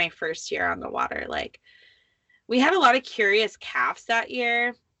especially my first year on the water. Like, we had a lot of curious calves that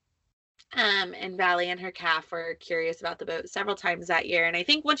year. And Valley and her calf were curious about the boat several times that year. And I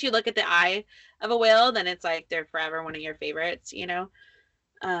think once you look at the eye of a whale, then it's like they're forever one of your favorites, you know?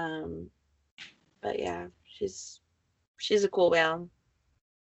 But yeah, she's a cool whale.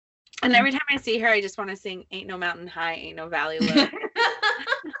 And every time I see her, I just want to sing "Ain't No Mountain High, Ain't No Valley Low."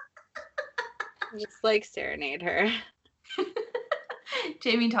 Just like serenade her.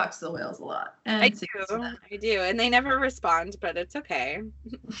 Jamie talks to the whales a lot. I do. And they never respond, but it's okay.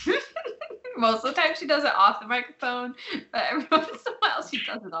 Most of the time she does it off the microphone, but every once in a while she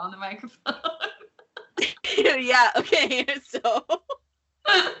does it on the microphone. Yeah, okay, so.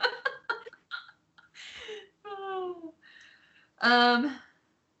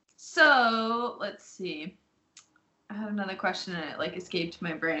 So let's see. I had another question and it like escaped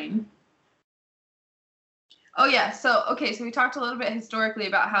my brain. Oh yeah, so we talked a little bit historically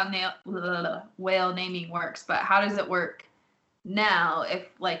about how whale naming works, but how does it work now if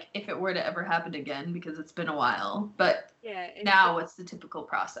it were to ever happen again, because it's been a while, but yeah, now what's the typical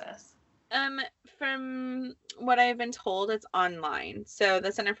process? From what I've been told, it's online. So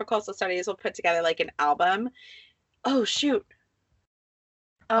the Center for Coastal Studies will put together like an album. Oh shoot.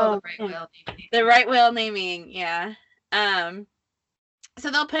 Oh, the right whale naming. The right whale naming, yeah. So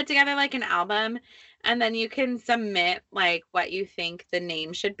they'll put together like an album, and then you can submit like what you think the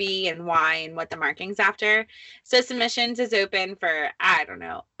name should be and why and what the marking's after. So submissions is open for, I don't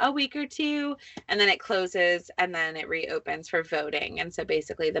know, a week or two, and then it closes and then it reopens for voting. And so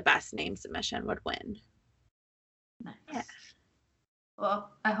basically the best name submission would win. Nice. Yeah.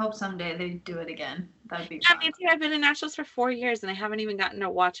 Well, I hope someday they do it again. That'd be fun. Me too. I've been in nationals for 4 years and I haven't even gotten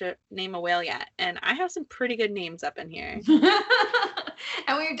to name a whale yet. And I have some pretty good names up in here.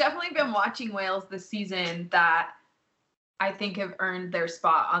 And we've definitely been watching whales this season that I think have earned their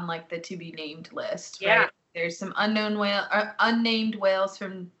spot on like the to be named list. Yeah. Right? There's some unnamed whales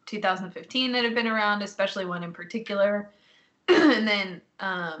from 2015 that have been around, especially one in particular. And then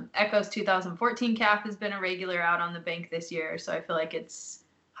Echo's 2014 calf has been a regular out on the bank this year, so I feel like it's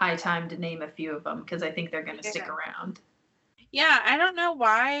high time to name a few of them because I think they're going to stick around. Yeah, I don't know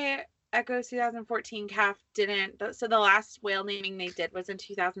why Echo's 2014 calf didn't. So the last whale naming they did was in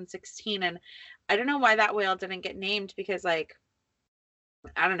 2016, and I don't know why that whale didn't get named because, like,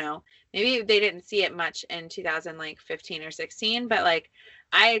 I don't know, maybe they didn't see it much in 2015 or 16, but like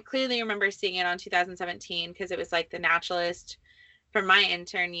I clearly remember seeing it on 2017 because it was like the naturalist from my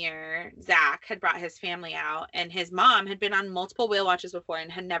intern year, Zach, had brought his family out, and his mom had been on multiple whale watches before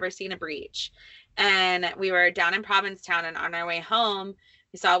and had never seen a breach. And we were down in Provincetown, and on our way home,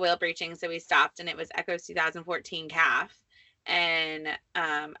 we saw a whale breaching, so we stopped, and it was Echo's 2014 calf. And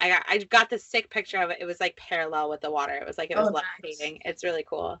I got this sick picture of it. It was like parallel with the water. It was like it was levitating. Nice. It's really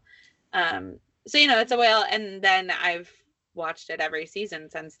cool. So you know, it's a whale, and then I've watched it every season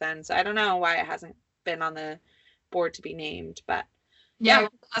since then. So I don't know why it hasn't been on the board to be named, but yeah,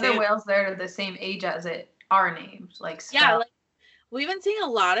 other whales that are the same age as it are named, like Spell. Yeah, like we've been seeing a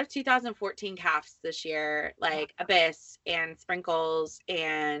lot of 2014 calves this year, like Abyss and Sprinkles,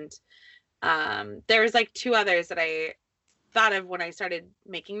 and there was like two others that I thought of when I started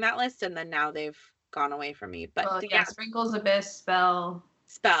making that list, and then now they've gone away from me. But yeah, Sprinkles, Abyss, Spell,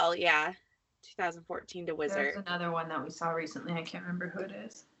 yeah, 2014 to Wizard. There's another one that we saw recently. I can't remember who it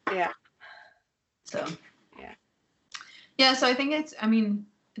is. Yeah. So. Yeah, so I think it's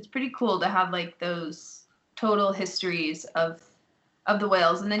pretty cool to have like those total histories of the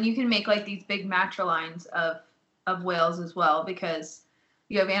whales, and then you can make like these big matrilines of whales as well, because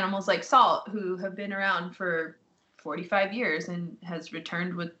you have animals like Salt who have been around for 45 years and has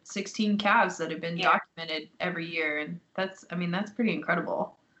returned with 16 calves that have been documented every year, and that's pretty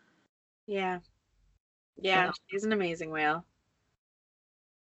incredible. Yeah, she's an amazing whale.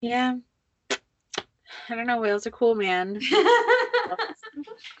 Yeah. I don't know, whales are cool, man.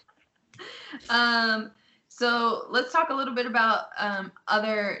 So let's talk a little bit about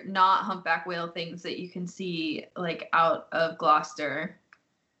other not humpback whale things that you can see like out of Gloucester.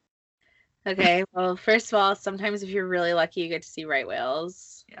 Okay, well, first of all, sometimes if you're really lucky, you get to see right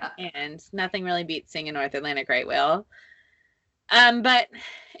whales. Yeah. And nothing really beats seeing a North Atlantic right whale. But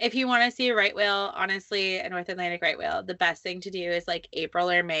if you want to see a right whale, honestly, a North Atlantic right whale, the best thing to do is like April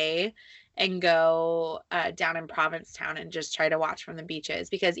or May and go down in Provincetown and just try to watch from the beaches,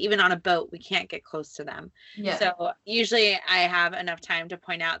 because even on a boat, we can't get close to them. Yeah. So usually I have enough time to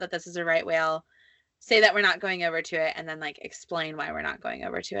point out that this is a right whale, say that we're not going over to it, and then like explain why we're not going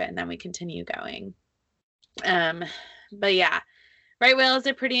over to it, and then we continue going. But yeah, right whales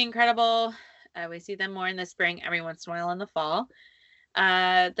are pretty incredible. We see them more in the spring, every once in a while in the fall.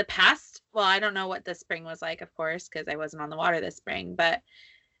 I don't know what the spring was like, of course, because I wasn't on the water this spring, but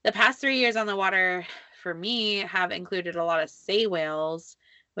the past 3 years on the water for me have included a lot of sei whales,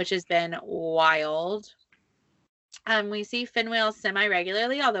 which has been wild. We see fin whales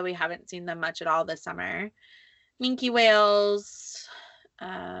semi-regularly, although we haven't seen them much at all this summer. Minke whales.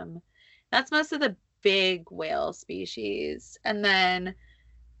 That's most of the big whale species. And then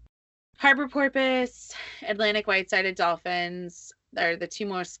harbor porpoise, Atlantic white-sided dolphins are the two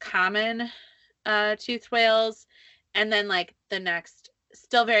most common toothed whales. And then like the next,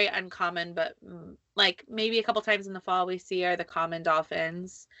 still very uncommon, but like maybe a couple times in the fall we see are the common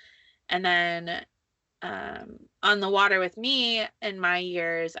dolphins. And then on the water with me in my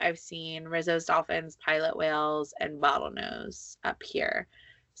years, I've seen Rizzo's dolphins, pilot whales, and bottlenose up here.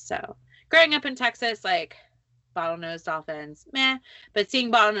 So growing up in Texas, like bottlenose dolphins, meh. But seeing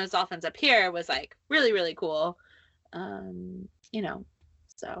bottlenose dolphins up here was like really, really cool.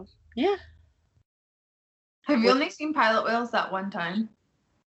 So yeah. Have you only seen pilot whales that one time?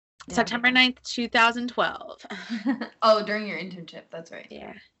 September 9th, 2012. Oh, during your internship. That's right.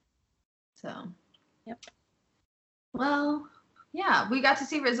 Yeah. So. Yep. Well, yeah, we got to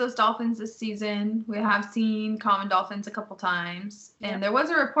see Rizzo's dolphins this season. We have seen common dolphins a couple times. Yep. And there was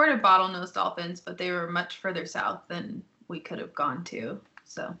a report of bottlenose dolphins, but they were much further south than we could have gone to.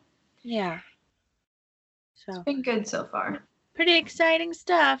 So. Yeah. So. It's been good so far. Pretty exciting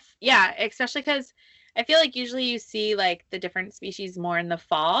stuff. Yeah, especially because I feel like usually you see like the different species more in the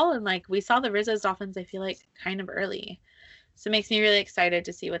fall, and like we saw the Rizzo's dolphins, I feel like kind of early. So it makes me really excited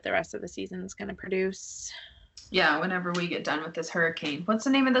to see what the rest of the season is going to produce. Yeah, whenever we get done with this hurricane. What's the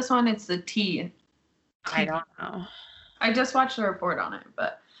name of this one? It's the T. I don't know. I just watched a report on it,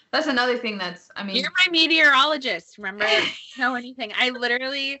 but that's another thing You're my meteorologist, remember? I don't know anything. I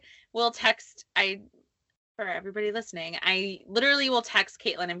literally will text, for everybody listening, I literally will text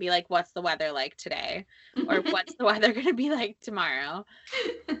Katlyn and be like, what's the weather like today? Or what's the weather going to be like tomorrow?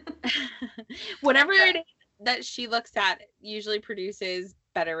 Whatever it is, that she looks at usually produces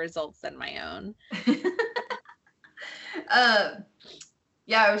better results than my own.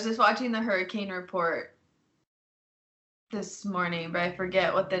 Yeah, I was just watching the hurricane report this morning, but I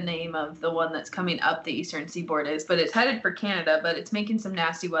forget what the name of the one that's coming up the eastern seaboard is, but it's headed for Canada, but it's making some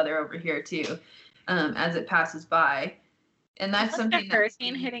nasty weather over here too, as it passes by. And that's something a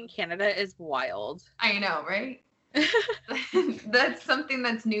hurricane hitting Canada is wild. I know, right? That's something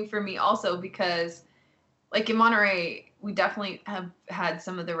that's new for me also, because like in Monterey, we definitely have had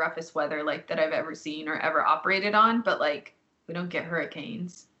some of the roughest weather like that I've ever seen or ever operated on, but like we don't get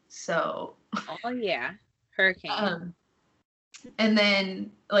hurricanes. So oh yeah, hurricane. And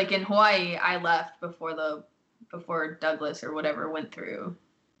then like in Hawaii, I left before Douglas or whatever went through.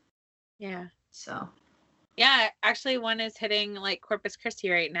 Yeah. So yeah, actually one is hitting like Corpus Christi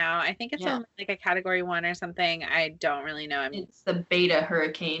right now. I think it's only like a category 1 or something. I don't really know. It's the beta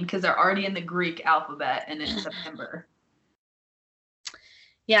hurricane because they're already in the Greek alphabet and it's September.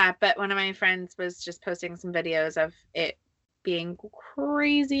 Yeah, but one of my friends was just posting some videos of it being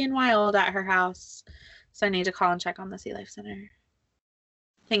crazy and wild at her house. So I need to call and check on the Sea Life Center.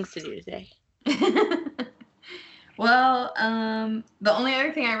 Things to do today. Well, the only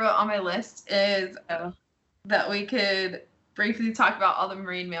other thing I wrote on my list is that we could briefly talk about all the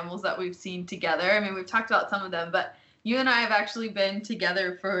marine mammals that we've seen together. I mean, we've talked about some of them, but you and I have actually been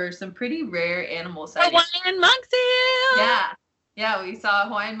together for some pretty rare animal sightings. Hawaiian monk seal! Yeah, we saw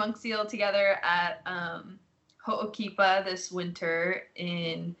Hawaiian monk seal together at Ho'okipa this winter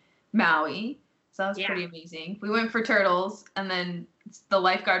in Maui. So that was pretty amazing. We went for turtles, and then the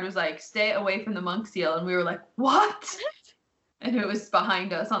lifeguard was like, stay away from the monk seal. And we were like, what? And it was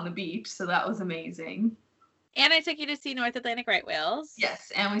behind us on the beach. So that was amazing. And I took you to see North Atlantic right whales.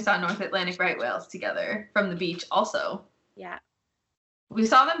 Yes, and we saw North Atlantic right whales together from the beach also. Yeah. We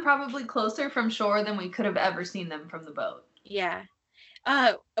saw them probably closer from shore than we could have ever seen them from the boat. Yeah.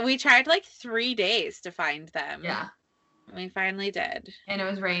 We tried like 3 days to find them. Yeah. We finally did. And it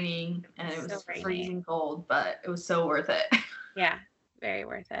was raining, and it was freezing cold, but it was so worth it. Yeah, very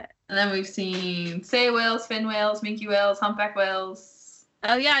worth it. And then we've seen sei whales, fin whales, minke whales, humpback whales.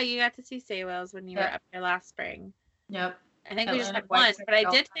 Oh, yeah, you got to see sei whales when you were up there last spring. Yep. I think we just had one, but I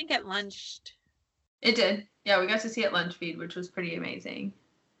did think it lunched. It did. Yeah, we got to see it lunch feed, which was pretty amazing.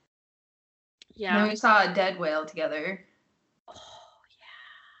 Yeah. And then we saw a dead whale together. Oh,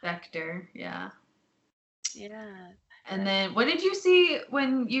 yeah. Vector, yeah. Yeah. And then, what did you see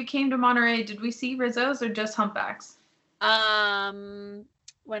when you came to Monterey? Did we see Rizzos or just humpbacks?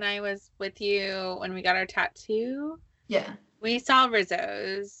 When I was with you, when we got our tattoo, yeah, we saw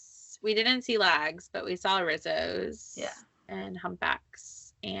Rizzos. We didn't see lags, but we saw Rizzos. Yeah. And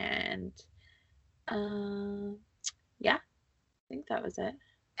humpbacks, and yeah, I think that was it.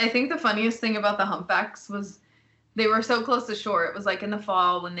 I think the funniest thing about the humpbacks was they were so close to shore. It was like in the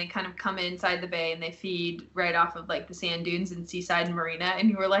fall when they kind of come inside the bay and they feed right off of like the sand dunes and Seaside and Marina. And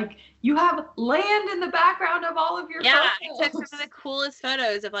you were like, you have land in the background of all of your photos. I took some of the coolest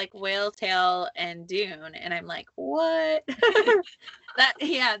photos of like whale tail and dune. And I'm like, what?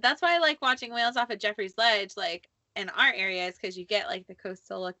 That's why I like watching whales off of Jeffrey's Ledge, like in our areas, because you get like the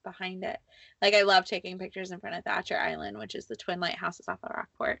coastal look behind it. Like I love taking pictures in front of Thatcher Island, which is the twin lighthouses off of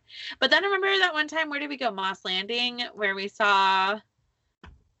Rockport. But then I remember that one time, where did we go? Moss Landing, where we saw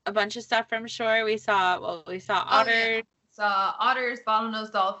a bunch of stuff from shore. We saw otters. Yeah. Saw otters,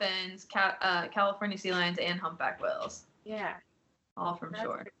 bottlenose dolphins, California sea lions, and humpback whales. Yeah. All from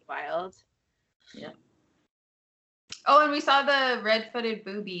shore. Pretty wild. Yeah. Oh, and we saw the red-footed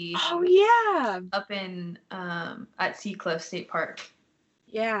booby. Oh, yeah. Up in at Sea Cliff State Park.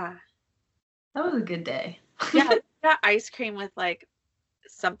 Yeah. That was a good day. Yeah, got ice cream with like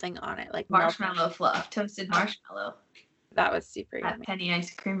something on it, like marshmallow fluff, toasted marshmallow. That was super at yummy. Penny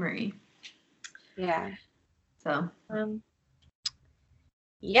Ice Creamery. Yeah. So.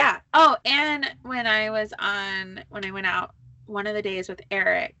 Yeah. Oh, and when I went out one of the days with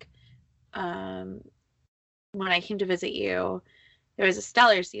Eric, when I came to visit you, there was a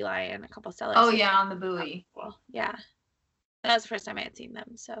Steller sea lion, a couple Steller. Oh yeah, on the buoy. Cool. Yeah. That was the first time I had seen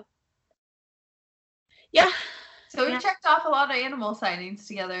them, so. Yeah. So we checked off a lot of animal sightings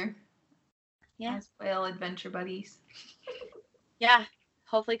together. Yeah. As whale adventure buddies. Yeah.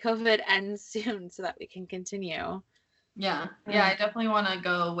 Hopefully COVID ends soon so that we can continue. Yeah. Yeah, I definitely want to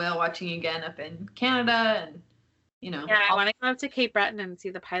go whale watching again up in Canada and, you know. Yeah, I want to go up to Cape Breton and see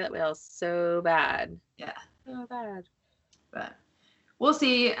the pilot whales so bad. Yeah. So bad. But we'll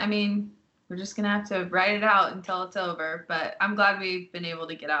see. I mean, we're just going to have to ride it out until it's over. But I'm glad we've been able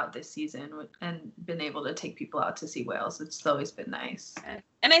to get out this season and been able to take people out to see whales. It's always been nice.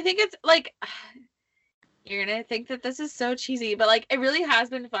 And I think it's like, You're gonna think that this is so cheesy, but like it really has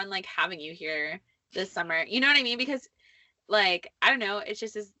been fun like having you here this summer. You know what I mean? Because like I don't know, it's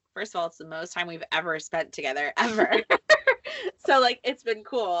just first of all, it's the most time we've ever spent together ever. So like it's been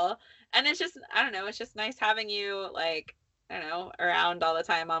cool. And it's just I don't know, it's just nice having you like I don't know, around all the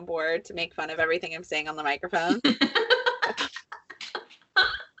time on board to make fun of everything I'm saying on the microphone.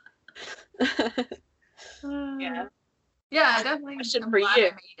 Yeah. Yeah, definitely. Question I'm for glad you.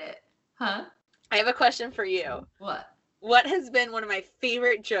 I made it. Huh? I have a question for you. What? What has been one of my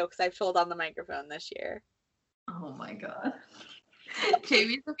favorite jokes I've told on the microphone this year? Oh my god.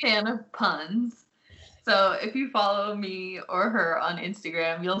 Jamie's a fan of puns. So if you follow me or her on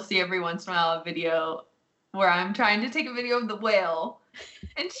Instagram, you'll see every once in a while a video where I'm trying to take a video of the whale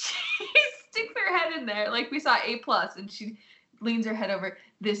and she sticks her head in there. Like we saw A+, and she leans her head over.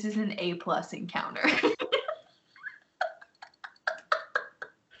 This is an A+ encounter.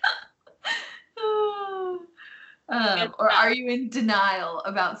 Or are you in denial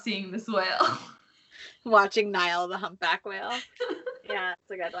about seeing this whale? Watching Niall the humpback whale. Yeah, it's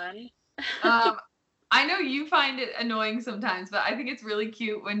a good one. I know you find it annoying sometimes, but I think it's really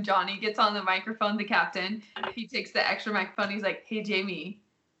cute when Johnny gets on the microphone, the captain. He takes the extra microphone. He's like, "Hey, Jamie."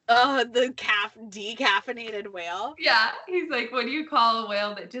 Oh, the decaffeinated whale. Yeah, he's like, "What do you call a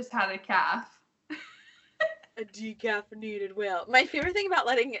whale that just had a calf?" A decaffeinated whale. My favorite thing about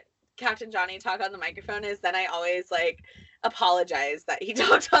letting Captain Johnny talk on the microphone is then I always like apologize that he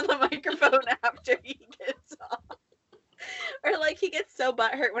talked on the microphone after he gets on. Or like he gets so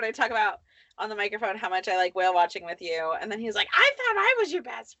butthurt when I talk about on the microphone how much I like whale watching with you, and then he's like, I thought I was your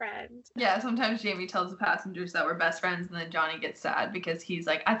best friend. Yeah, sometimes Jamie tells the passengers that we're best friends, and then Johnny gets sad because he's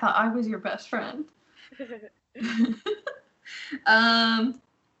like, I thought I was your best friend.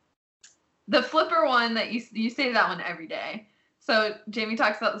 The flipper one that you say that one every day. So Jamie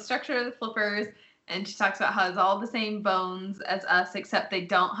talks about the structure of the flippers, and she talks about how it's all the same bones as us, except they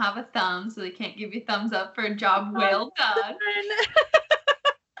don't have a thumb, so they can't give you thumbs up for a job well done.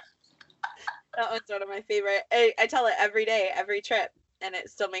 That one's one of my favorite. I tell it every day, every trip, and it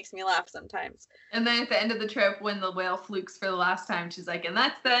still makes me laugh sometimes. And then at the end of the trip, when the whale flukes for the last time, she's like, and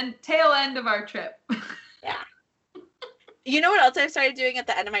that's the tail end of our trip. Yeah. You know what else I've started doing at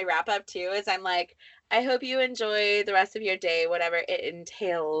the end of my wrap up too is I'm like, I hope you enjoy the rest of your day, whatever it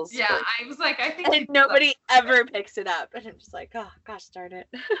entails. Yeah, I was like, I think. And nobody ever picks it up, and I'm just like, oh gosh darn it.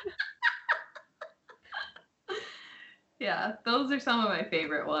 Yeah, those are some of my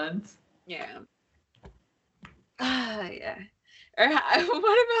favorite ones. Yeah. Yeah. Or what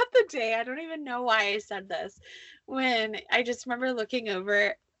about the day? I don't even know why I said this. When I just remember looking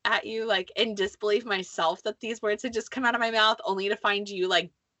over at you like in disbelief myself that these words had just come out of my mouth, only to find you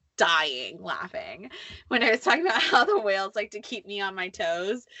like dying laughing when I was talking about how the whales like to keep me on my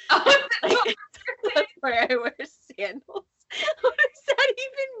toes. Oh, like, that's where I wear sandals. What does that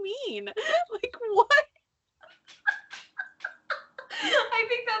even mean? Like what? I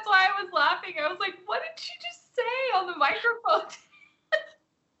think that's why I was laughing. I was like, what did she just say on the microphone?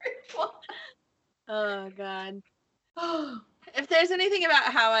 Oh God. If there's anything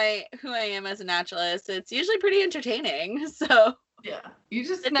about who I am as a naturalist, it's usually pretty entertaining. So yeah, you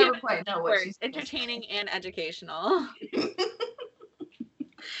just never quite know what she's entertaining and educational.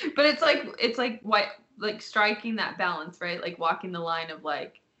 But it's like striking that balance, right? Like walking the line of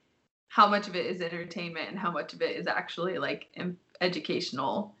like how much of it is entertainment and how much of it is actually like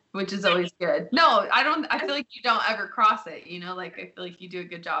educational, which is always good. No, I feel like you don't ever cross it, you know, like I feel like you do a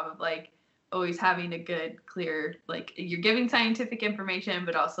good job of like always having a good, clear, like you're giving scientific information,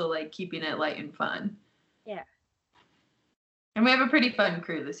 but also like keeping it light and fun. Yeah. And we have a pretty fun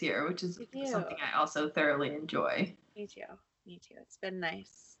crew this year, which is something I also thoroughly enjoy. Me too. It's been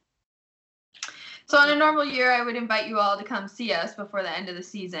nice. So on a normal year, I would invite you all to come see us before the end of the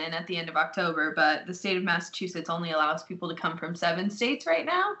season at the end of October, but the state of Massachusetts only allows people to come from 7 states right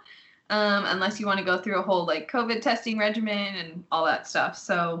now, unless you want to go through a whole like COVID testing regimen and all that stuff.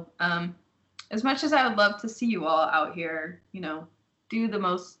 So as much as I would love to see you all out here, you know, do the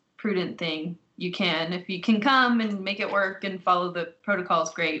most prudent thing you can. If you can come and make it work and follow the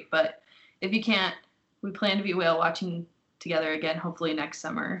protocols, great. But if you can't, we plan to be whale watching together again, hopefully next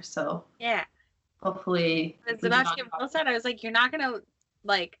summer. So yeah. Hopefully. As Sebastian Bell said, I was like, you're not going to,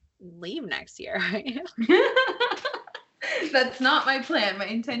 like, leave next year, right? That's not my plan. My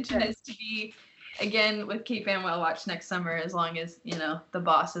intention is to be, again, with Cape Ann Whale Watch next summer, as long as, you know, the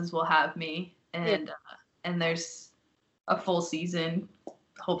bosses will have me. And and there's a full season,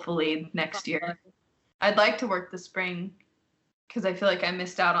 hopefully, next year. I'd like to work the spring, because I feel like I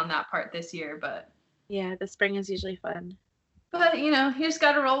missed out on that part this year, but. Yeah, the spring is usually fun. But, you know, you just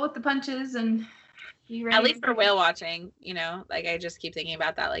got to roll with the punches and At least for whale watching, you know, like I just keep thinking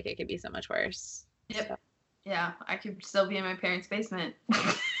about that, like it could be so much worse. Yep. So. Yeah, I could still be in my parents' basement.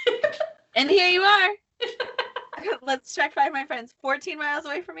 And here you are. Let's check by my friends. 14 miles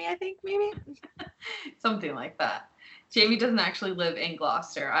away from me, I think, maybe. Something like that. Jamie doesn't actually live in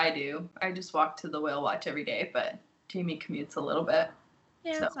Gloucester. I do. I just walk to the whale watch every day, but Jamie commutes a little bit.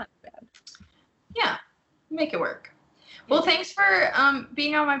 Yeah, so. It's not bad. Yeah, make it work. Well, thanks for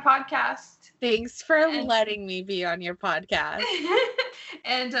being on my podcast. Thanks for letting me be on your podcast.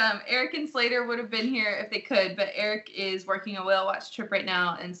 And Eric and Slater would have been here if they could, but Eric is working a whale watch trip right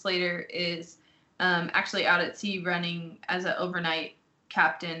now, and Slater is actually out at sea running as an overnight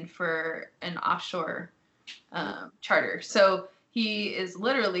captain for an offshore charter. So he is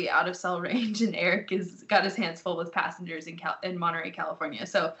literally out of cell range, and Eric is got his hands full with passengers in Monterey, California.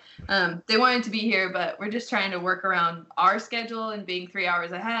 So they wanted to be here, but we're just trying to work around our schedule and being 3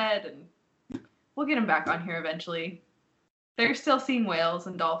 hours ahead, and we'll get them back on here eventually. They're still seeing whales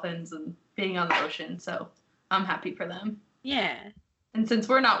and dolphins and being on the ocean, so I'm happy for them. Yeah. And since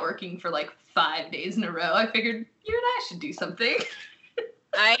we're not working for like 5 days in a row, I figured you and I should do something.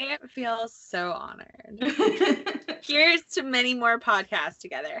 I feel so honored. Here's to many more podcasts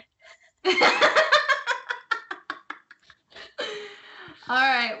together. All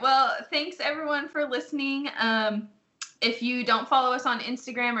right. Well, thanks everyone for listening. If you don't follow us on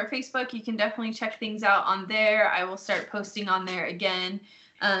Instagram or Facebook, you can definitely check things out on there. I will start posting on there again.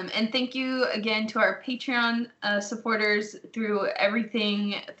 And thank you again to our Patreon supporters through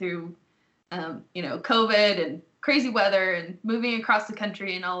everything, through COVID and crazy weather and moving across the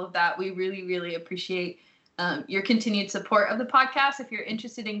country and all of that. We really, really appreciate your continued support of the podcast. If you're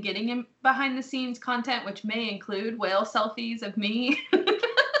interested in getting in behind the scenes content, which may include whale selfies of me,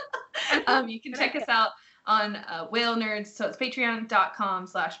 you can check us out on Whale Nerds. So it's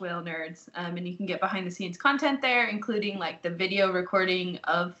patreon.com/whale nerds. And you can get behind the scenes content there, including like the video recording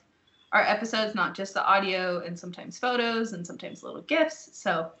of our episodes, not just the audio, and sometimes photos and sometimes little GIFs.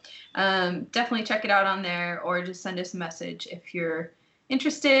 So definitely check it out on there, or just send us a message if you're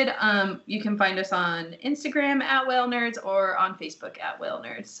interested. You can find us on Instagram at Whale Nerds or on Facebook at Whale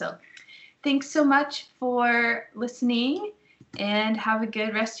Nerds. So thanks so much for listening, and have a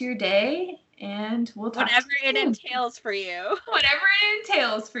good rest of your day. And we'll talk. Whatever it entails for you. Whatever it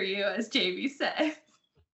entails for you, as Jamie said.